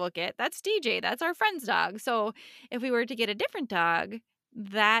dog that we'll get. That's DJ. That's our friend's dog. So if we were to get a different dog,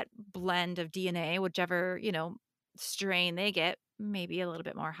 that blend of DNA, whichever, strain they get, maybe a little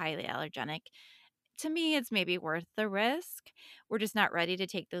bit more highly allergenic. To me, it's maybe worth the risk. We're just not ready to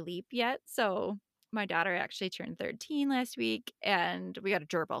take the leap yet. So my daughter actually turned 13 last week and we got a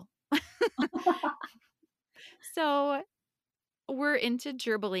gerbil. So we're into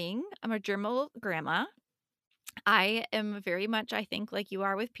gerbling. I'm a gerbil grandma. I am very much, I think, like you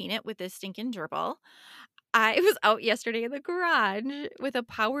are with Peanut with this stinking gerbil. I was out yesterday in the garage with a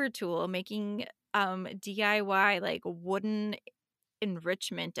power tool making DIY like wooden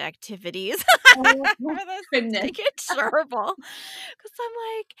enrichment activities Oh for my this goodness. stinking gerbil. Because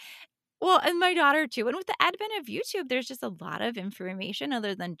I'm like, well, and my daughter too. And with the advent of YouTube, there's just a lot of information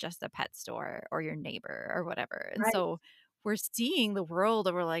other than just a pet store or your neighbor or whatever. And Right. so we're seeing the world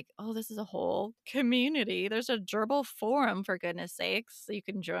and we're like, oh, this is a whole community. There's a gerbil forum, for goodness sakes, so you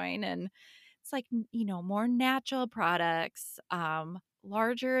can join. And it's like, more natural products,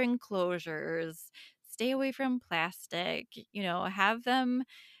 larger enclosures, stay away from plastic, have them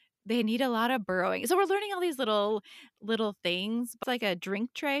they need a lot of burrowing. So we're learning all these little things. It's like a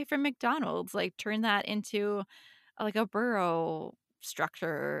drink tray from McDonald's, like turn that into like a burrow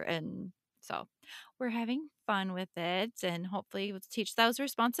structure. And so we're having fun with it and hopefully we'll teach those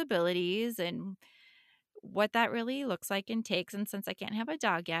responsibilities and what that really looks like and takes. And since I can't have a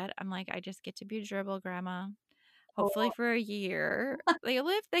dog yet, I'm like, I just get to be a gerbil grandma. Hopefully Oh, for a year.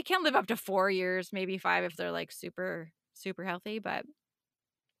 They can live up to 4 years, maybe 5 if they're like super, super healthy. But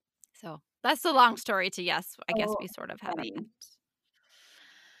so that's the long story to yes, I guess oh, we sort of have a pet. funny.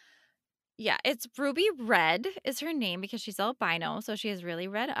 Yeah, it's Ruby Red is her name because she's albino, so she has really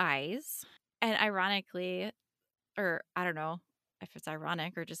red eyes. And ironically, or I don't know if it's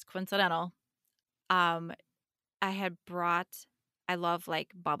ironic or just coincidental, um, I had brought I love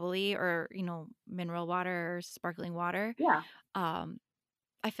like bubbly or, mineral water or sparkling water. Yeah. Um,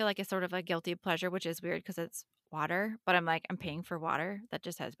 I feel like it's sort of a guilty pleasure, which is weird because it's water, but I'm like, I'm paying for water that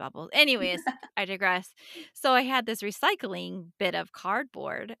just has bubbles. Anyways, I digress. So I had this recycling bit of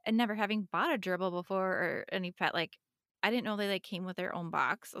cardboard and never having bought a gerbil before or any pet, like, I didn't know they like came with their own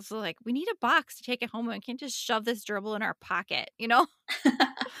box. So like, we need a box to take it home. And we can't just shove this gerbil in our pocket?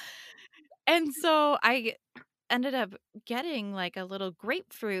 And so I ended up getting like a little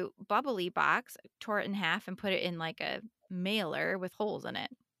grapefruit bubbly box, tore it in half and put it in like a mailer with holes in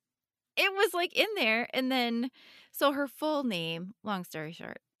it. It was, like, in there, and then so her full name, long story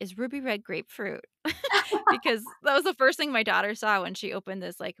short, is Ruby Red Grapefruit because that was the first thing my daughter saw when she opened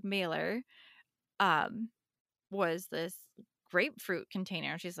this, like, mailer, um, was this grapefruit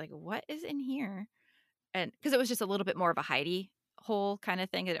container. She's like, "What is in here?" And because it was just a little bit more of a hidey hole kinda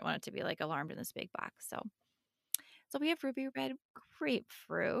thing, I didn't want it to be, like, alarmed in this big box, so we have Ruby Red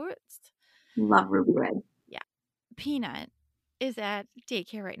Grapefruit. Love Ruby Red. Yeah. Peanut is at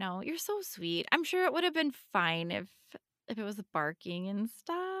daycare right now. You're so sweet. I'm sure it would have been fine if it was barking and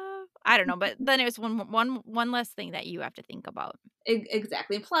stuff. I don't know, but then it's one less thing that you have to think about.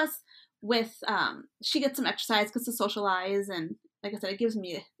 Exactly. Plus, with she gets some exercise, gets to socialize, and like I said, it gives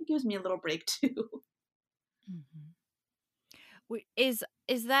me a little break too. Mhm. Is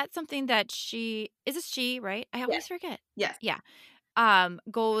that something that she is a she, right? I Yes. always forget. Yes. Yeah.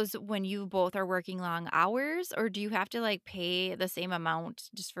 Goes when you both are working long hours, or do you have to like pay the same amount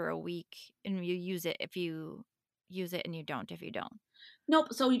just for a week and you use it if you use it and you don't if you don't?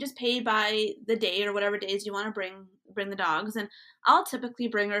 Nope. So you just pay by the day or whatever days you want to bring the dogs, and I'll typically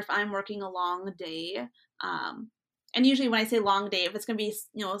bring her if I'm working a long day. Um, and usually when I say long day, if it's going to be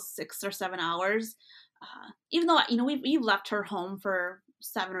 6 or 7 hours, even though we've left her home for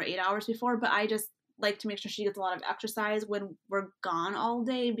 7 or 8 hours before, but I just like to make sure she gets a lot of exercise when we're gone all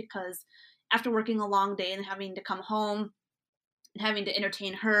day because after working a long day and having to come home having to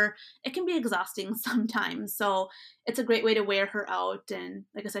entertain her, it can be exhausting sometimes. So it's a great way to wear her out. And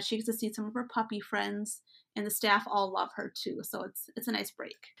like I said, she gets to see some of her puppy friends, and the staff all love her too. So it's a nice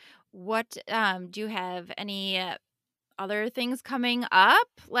break. What do you have any other things coming up?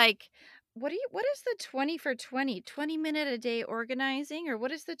 Like what is the 20 for 20? 20-minute a day organizing, or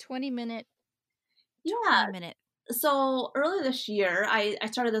what is the 20-minute Yeah. 20-minute? So early this year, I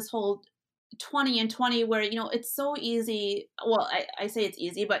started this whole 20 and 20 where, it's so easy. Well, I say it's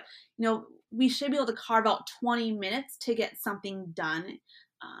easy, but, we should be able to carve out 20 minutes to get something done.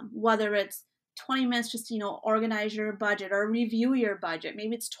 Whether it's 20 minutes just to, organize your budget or review your budget.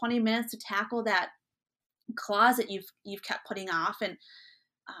 Maybe it's 20 minutes to tackle that closet you've kept putting off, and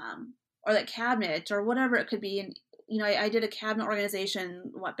or that cabinet or whatever it could be. And I did a cabinet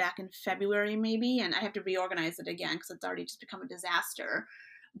organization back in February maybe, and I have to reorganize it again because it's already just become a disaster.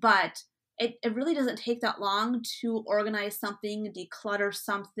 But it really doesn't take that long to organize something, declutter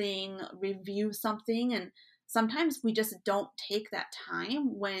something, review something, and sometimes we just don't take that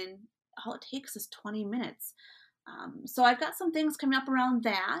time when all it takes is 20 minutes. So I've got some things coming up around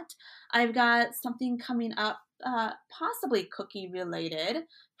that. I've got something coming up, possibly cookie related,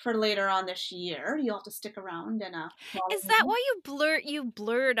 for later on this year. You'll have to stick around and Is follow that me. why you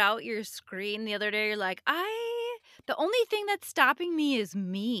blurred out your screen the other day? You're like, "I the only thing that's stopping me is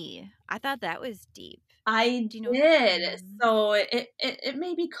me." I thought that was deep. I Do you know? did. Mhm. So it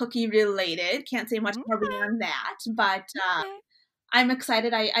may be cookie related. Can't say much more Okay, beyond that, but okay. I'm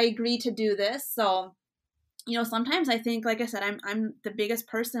excited. I agreed to do this. So sometimes I think, like I said, I'm the biggest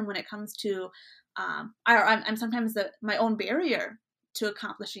person when it comes to, I'm sometimes my own barrier to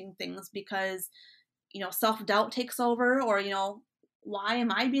accomplishing things because self doubt takes over, or why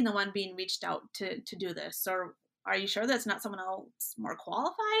am I being the one being reached out to do this, or are you sure that's not someone else more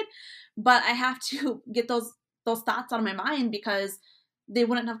qualified? But I have to get those thoughts out of my mind because they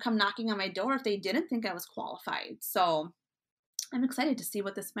wouldn't have come knocking on my door if they didn't think I was qualified. So I'm excited to see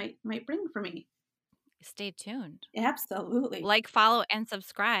what this might bring for me. Stay tuned. Absolutely. Like, follow, and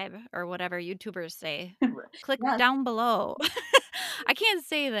subscribe, or whatever YouTubers say. Click Yes. down below. I can't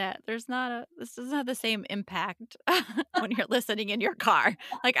say that. This doesn't have the same impact when you're listening in your car.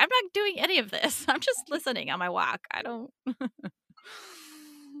 Like, I'm not doing any of this. I'm just listening on my walk. I don't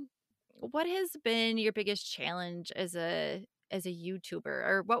What has been your biggest challenge as a YouTuber?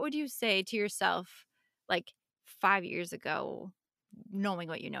 Or what would you say to yourself, like, 5 years ago, knowing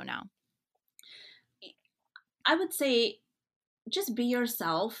what you know now? I would say just be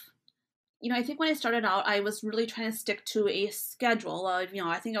yourself. I think when I started out, I was really trying to stick to a schedule of,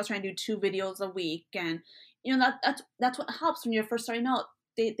 I think I was trying to do 2 videos a week. And, that's what helps when you're first starting out.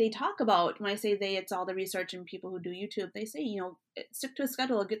 They talk about, when I say they, it's all the research and people who do YouTube. They say, stick to a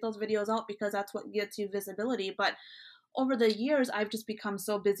schedule, get those videos out because that's what gets you visibility. But over the years, I've just become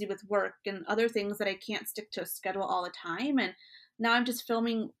so busy with work and other things that I can't stick to a schedule all the time. And now I'm just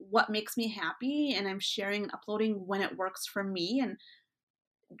filming what makes me happy, and I'm sharing and uploading when it works for me. And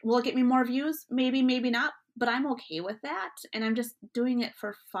will it get me more views? Maybe, maybe not, but I'm okay with that. And I'm just doing it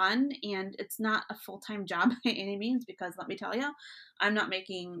for fun. And it's not a full time job by any means, because let me tell you, I'm not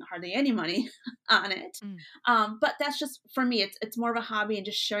making hardly any money on it. Mm. But that's just for me, it's more of a hobby and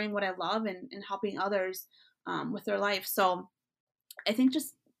just sharing what I love, and helping others with their life. So I think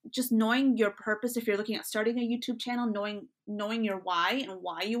just knowing your purpose, if you're looking at starting a YouTube channel, knowing your why and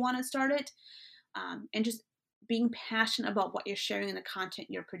why you want to start it, and just being passionate about what you're sharing and the content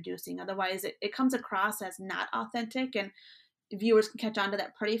you're producing. Otherwise, it comes across as not authentic, and viewers can catch on to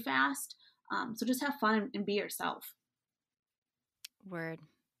that pretty fast. So just have fun and be yourself. Word.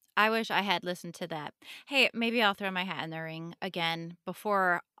 I wish I had listened to that. Hey, maybe I'll throw my hat in the ring again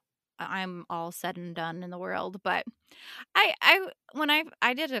before I'm all said and done in the world. But when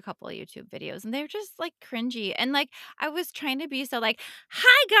I did a couple of YouTube videos and they're just like cringy, and like I was trying to be so like,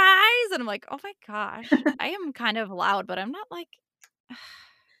 "Hi guys," and I'm like, "Oh my gosh, I am kind of loud, but I'm not like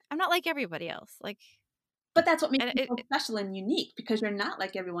I'm not like everybody else." Like, But that's what makes and you so special and unique, because you're not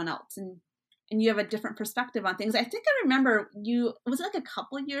like everyone else, and you have a different perspective on things. I think I remember you, was it like a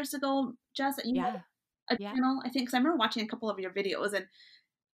couple of years ago, Jess, that you yeah, had a yeah, channel? I think, because I remember watching a couple of your videos, and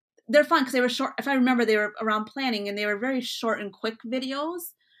they're fun because they were short. If I remember, they were around planning, and they were very short and quick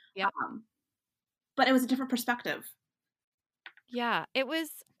videos. yep, Um, but it was a different perspective. yeah. It was.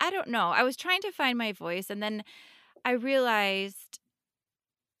 I don't know. I was trying to find my voice, and then I realized,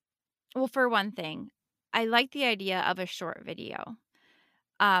 well, for one thing, I like the idea of a short video.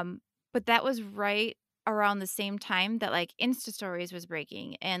 Um, but that was right around the same time that, like, Insta Stories was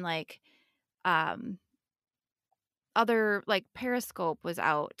breaking, and, like, um, other like, Periscope was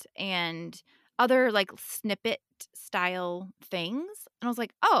out, and other like snippet style things. And I was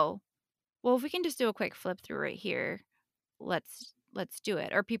like, "Oh, well, if we can just do a quick flip through right here, let's do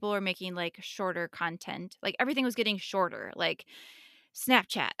it." Or people are making like shorter content. Like everything was getting shorter. Like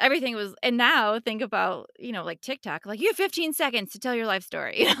Snapchat, everything was, and now think about, like TikTok, like you have 15 seconds to tell your life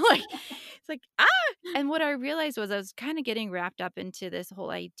story. Like it's like, and what I realized was I was kind of getting wrapped up into this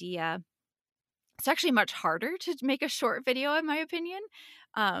whole idea. It's actually much harder to make a short video in my opinion.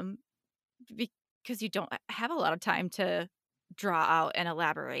 Um because you don't have a lot of time to draw out and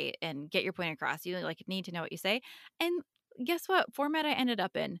elaborate and get your point across. You like need to know what you say. And guess what format I ended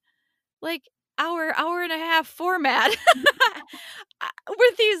up in? Like hour and a half format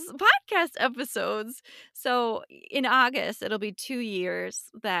with these podcast episodes. So in August, it'll be 2 years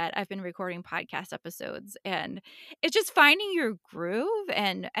that I've been recording podcast episodes, and it's just finding your groove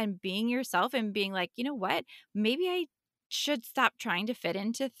and being yourself and being like, you know what, maybe I should stop trying to fit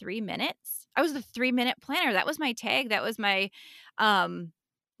into 3 minutes. I was the 3 minute planner. That was my tag. That was my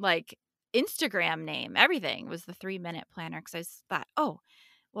like Instagram name. Everything was the 3 minute planner because thought, oh,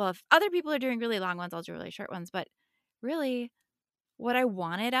 well, if other people are doing really long ones, I'll do really short ones. But really, what I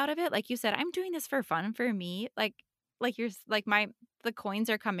wanted out of it, like you said, I'm doing this for fun for me. Like the coins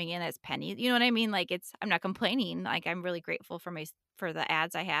are coming in as pennies. You know what I mean? Like I'm not complaining. Like I'm really grateful for for the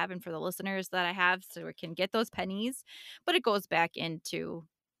ads I have and for the listeners that I have so we can get those pennies. But it goes back into,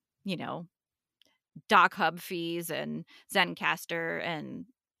 you know, Doc Hub fees and Zencaster and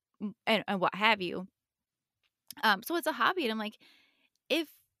what have you. So it's a hobby, and I'm like, if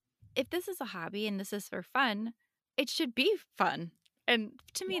if this is a hobby and this is for fun, it should be fun. And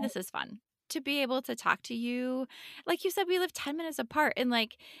to me, this is fun to be able to talk to you. Like you said, we live 10 minutes apart. And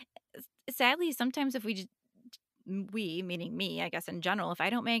like, sadly, sometimes if we, meaning me, I guess in general, if I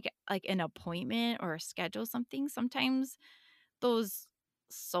don't make like an appointment or schedule something, sometimes those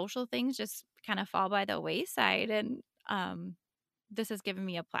social things just kind of fall by the wayside. And this has given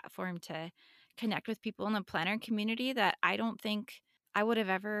me a platform to connect with people in the planner community that I don't think I would have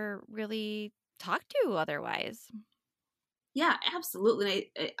ever really talked to otherwise. Yeah,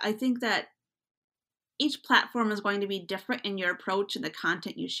 absolutely. I think that each platform is going to be different in your approach and the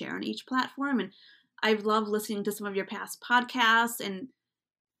content you share on each platform. And I've loved listening to some of your past podcasts, and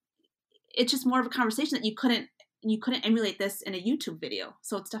it's just more of a conversation that you couldn't emulate this in a YouTube video.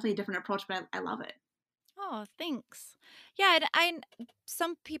 So it's definitely a different approach, but I love it. Oh, thanks. Yeah, and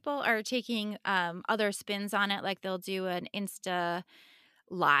some people are taking other spins on it, like they'll do an Insta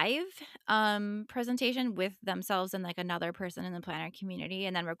live presentation with themselves and like another person in the planner community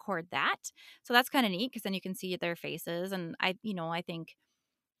and then record that. So that's kind of neat because then you can see their faces. And I think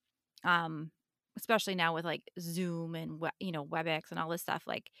um especially now with like Zoom and WebEx and all this stuff,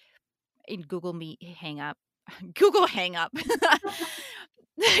 like in Google Meet, Hang Up, Google Hang Up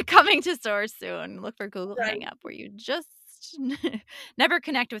coming to stores soon. Look for Google Right. Hang Up where you just never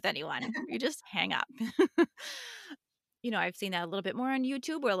connect with anyone. You just hang up. I've seen that a little bit more on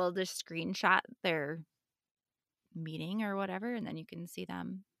YouTube where they'll just screenshot their meeting or whatever, and then you can see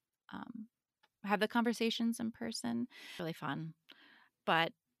them um, have the conversations in person. Really fun.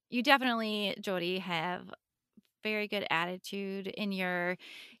 But you definitely, Jody, have very good attitude in your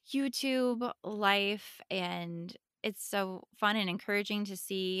YouTube life, and it's so fun and encouraging to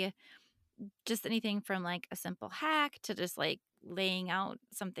see just anything from like a simple hack to just like laying out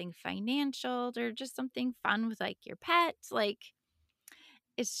something financial or just something fun with like your pet. Like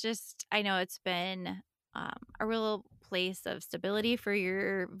it's just, I know it's been a real place of stability for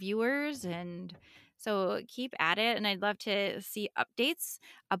your viewers. And so keep at it. And I'd love to see updates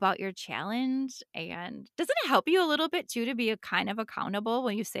about your challenge. And doesn't it help you a little bit too to be a kind of accountable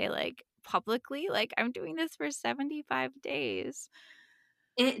when you say, like, publicly, like, I'm doing this for 75 days?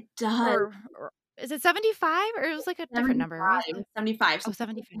 It does. Or is it 75 or it was like a different number? What was 75, the 75. Oh, So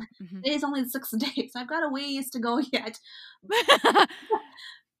 75. Mhm. today is only 6 days. I've got a ways to go yet.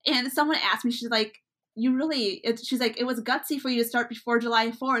 And someone asked me, she's like, "You really?" She's like, "It was gutsy for you to start before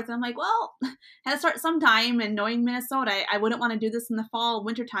July 4th." I'm like, "Well, had to start sometime." And knowing Minnesota, I wouldn't want to do this in the fall,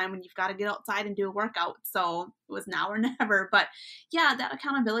 winter time when you've got to get outside and do a workout. So it was now or never. But yeah, that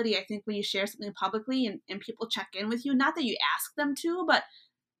accountability. I think when you share something publicly and people check in with you, not that you ask them to, but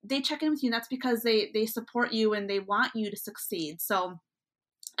they check in with you. And that's because they support you and they want you to succeed. So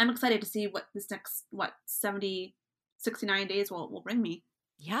I'm excited to see what this next 69 days will bring me.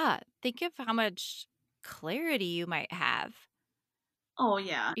 Yeah, think of how much clarity you might have. Oh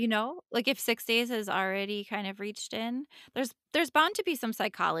yeah. Like if 6 days has already kind of reached in, there's bound to be some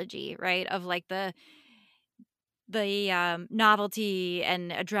psychology, right? Of like the novelty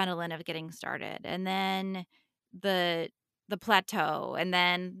and adrenaline of getting started, and then the the plateau and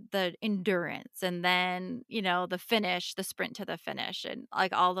then the endurance and then, the finish, the sprint to the finish and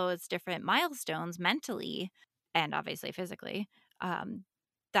like all those different milestones mentally and obviously physically um,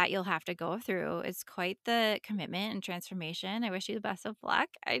 that you'll have to go through. It's quite the commitment and transformation. I wish you the best of luck.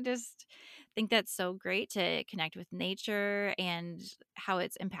 I just think that's so great to connect with nature and how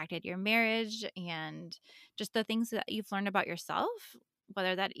it's impacted your marriage and just the things that you've learned about yourself,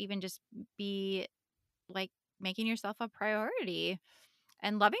 whether that even just be like making yourself a priority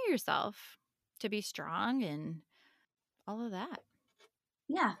and loving yourself to be strong and all of that.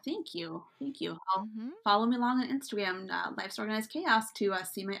 Yeah, thank you. Thank you. I'll Mhm. follow me along on Instagram, Life's Organized Chaos, to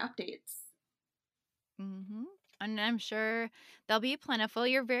see my updates. Mhm. And I'm sure they'll be plentiful.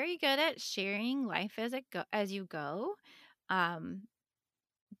 You're very good at sharing life as you go. Um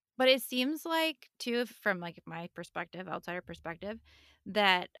but it seems like too from like my perspective, outsider perspective,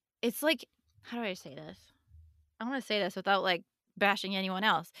 that it's like how do I say this? I want to say this without like bashing anyone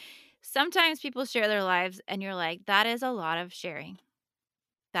else. Sometimes people share their lives and you're like that is a lot of sharing.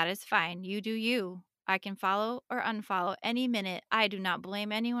 That is fine. You do you. I can follow or unfollow any minute. I do not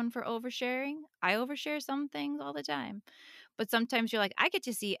blame anyone for oversharing. I overshare some things all the time. But sometimes you're like, I get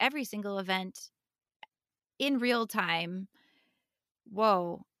to see every single event in real time.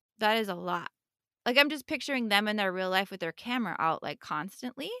 Whoa, that is a lot. Like, I'm just picturing them in their real life with their camera out, like,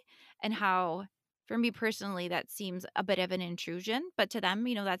 constantly, and how, for me personally, that seems a bit of an intrusion. But to them,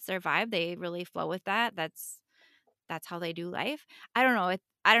 that's their vibe. They really flow with that. That's how they do life. I don't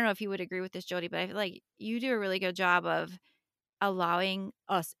know if you would agree with this, Jody, but I feel like you do a really good job of allowing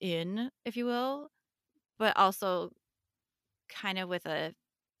us in, if you will, but also kind of with a,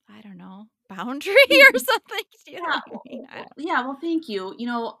 I don't know, boundary or something. Do you know Yeah, what I mean? I don't. yeah, well, thank you.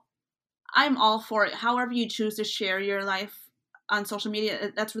 I'm all for it. However you choose to share your life on social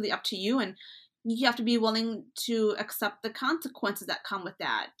media, that's really up to you, and you have to be willing to accept the consequences that come with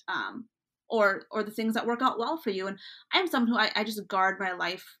that, or the things that work out well for you. And I'm someone who I just guard my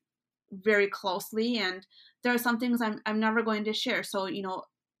life very closely, and there are some things I'm never going to share. So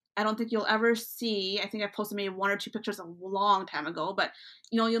I don't think you'll ever see. I think I posted maybe one or two pictures a long time ago, but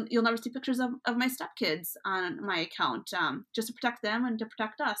you'll never see pictures of my stepkids on my account, just to protect them and to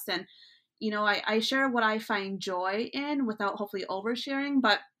protect us. And I share what I find joy in without hopefully oversharing.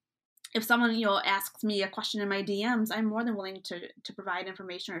 But if someone asks me a question in my DMs, I'm more than willing to provide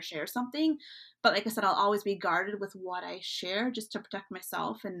information or share something. But like I said, I'll always be guarded with what I share, just to protect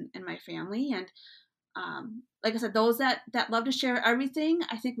myself and my family. And like I said, those that love to share everything,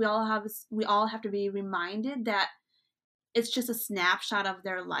 I think we all have to be reminded that it's just a snapshot of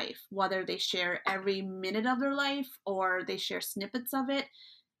their life. Whether they share every minute of their life or they share snippets of it,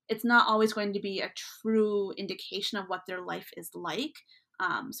 it's not always going to be a true indication of what their life is like.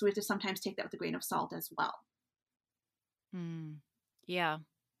 So we have to sometimes take that with a grain of salt as well. Hmm. Yeah,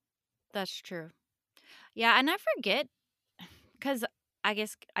 that's true. Yeah, and I forget because I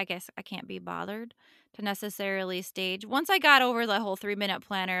guess I can't be bothered to necessarily stage. Once I got over the whole 3-minute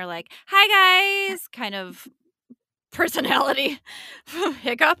planner, like, hi guys, kind of personality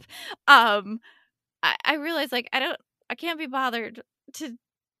hiccup. I realized like I can't be bothered to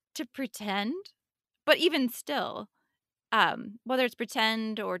pretend. But even still, whether it's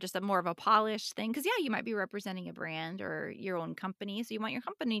pretend or just a more of a polished thing, because yeah, you might be representing a brand or your own company, so you want your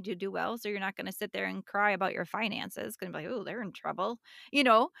company to do well, so you're not gonna sit there and cry about your finances, gonna be like, "Oh, they're in trouble," you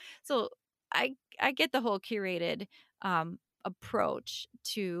know? So, I get the whole curated, approach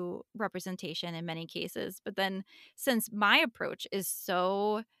to representation in many cases, but then since my approach is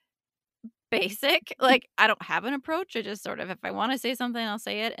so basic. Like, I don't have an approach. I just sort of if I wanna say something, I'll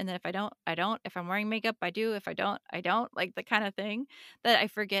say it, and then if I don't, I don't. If I'm wearing makeup, I do. If I don't, I don't. Like, the kinda thing that I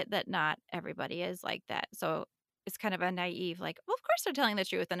forget that not everybody is like that. So, it's kind of a naive, like, "Well, of course they're telling the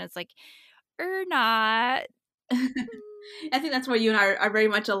truth," and it's like, not." Mm, I think that's where you and I are very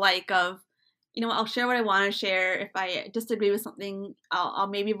much alike. I'll share what I want to share. If I disagree with something, I'll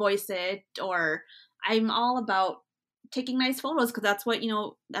maybe voice it, or I'm all about taking nice photos because that's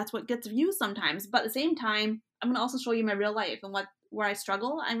what gets views sometimes. But at the same time, I'm going to also show you my real life and where I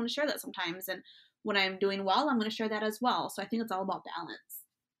struggle. I'm going to share that sometimes, and when I'm doing well, I'm going to share that as well. So I think it's all about balance.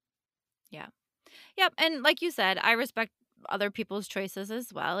 yeah. Yep, and like you said, I respect other people's choices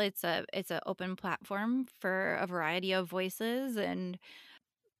as well. It's a open platform for a variety of voices, and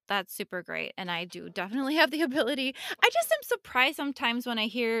that's super great, and I do definitely have the ability. I just am surprised sometimes when I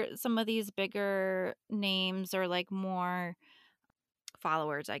hear some of these bigger names or, like, more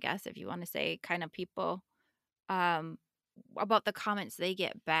followers, I guess, if you wanna say, kind of people, um, about the comments they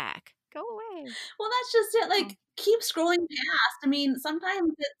get back. Go away. Well, that's just it. Oh. Like, keep scrolling past. I mean,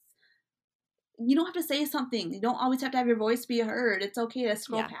 sometimes you don't have to say something. You don't always have to have your voice be heard. It's okay to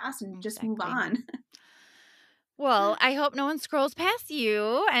scroll Yeah, past and just move exactly. on. Well, I hope no one scrolls past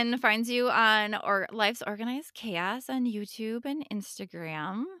you and finds you on or Life's Organized Chaos on YouTube and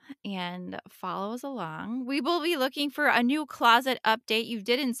Instagram and follows along. We will be looking for a new closet update. You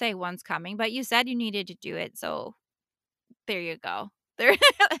didn't say one's coming, but you said you needed to do it. So there you go. There,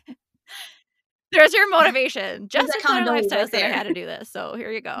 there's your motivation. There's Just as Planner accountability Lifestyle right said I there. had to do this. So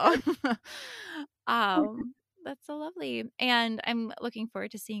here you go. Yep. um, that's so lovely. And I'm looking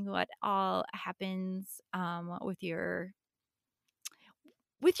forward to seeing what all happens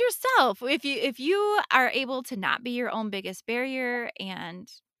with yourself. If you are able to not be your own biggest barrier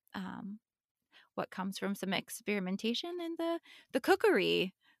and um what comes from some experimentation in the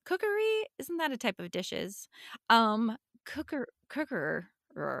cookery isn't that a type of dishes um cooker cookier.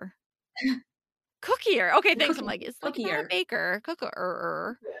 Okay, thanks. I'm like, it's like not a Cookier. baker.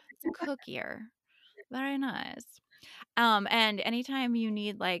 Cooker. It's cookier. Very nice. And anytime you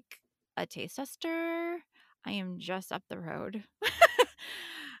need like a taste tester, I am just up the road.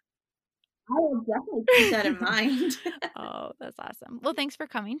 I will definitely keep that in mind. Oh, that's awesome. Well, thanks for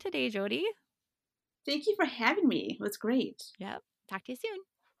coming today, Jody. Thank you for having me. It was great. Yep. Talk to you soon.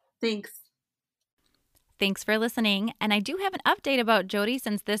 Thanks. Thanks for listening. And I do have an update about Jody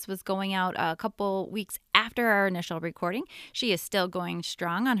since this was going out a couple weeks after our initial recording. She is still going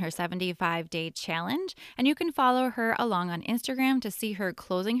strong on her 75-day challenge, and you can follow her along on Instagram to see her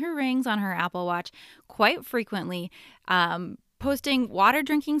closing her rings on her Apple Watch quite frequently, posting water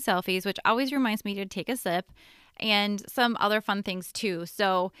drinking selfies, which always reminds me to take a sip, and some other fun things too.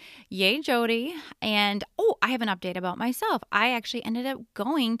 So, yay, Jody. And oh, I have an update about myself. I actually ended up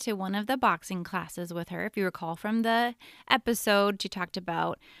going to one of the boxing classes with her. If you recall from the episode, she talked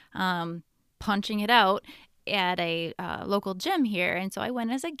about punching it out at a local gym here. And so I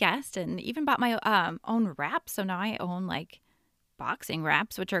went as a guest and even bought my own wraps. So now I own like boxing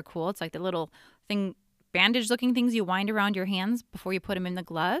wraps, which are cool. It's like the little thing, bandage looking things you wind around your hands before you put them in the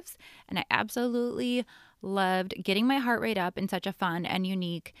gloves. And I absolutely loved getting my heart rate up in such a fun and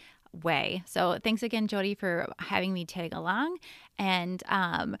unique way. So thanks again, Jody, for having me tag along, and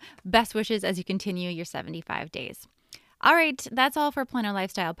best wishes as you continue your 75 days. All right, that's all for Planner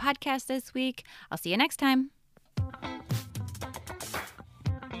Lifestyle Podcast this week. I'll see you next time.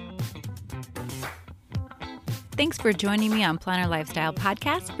 Thanks for joining me on Planner Lifestyle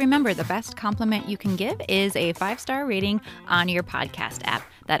Podcast. Remember, the best compliment you can give is a 5-star rating on your podcast app.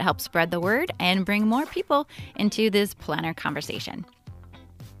 That helps spread the word and bring more people into this planner conversation.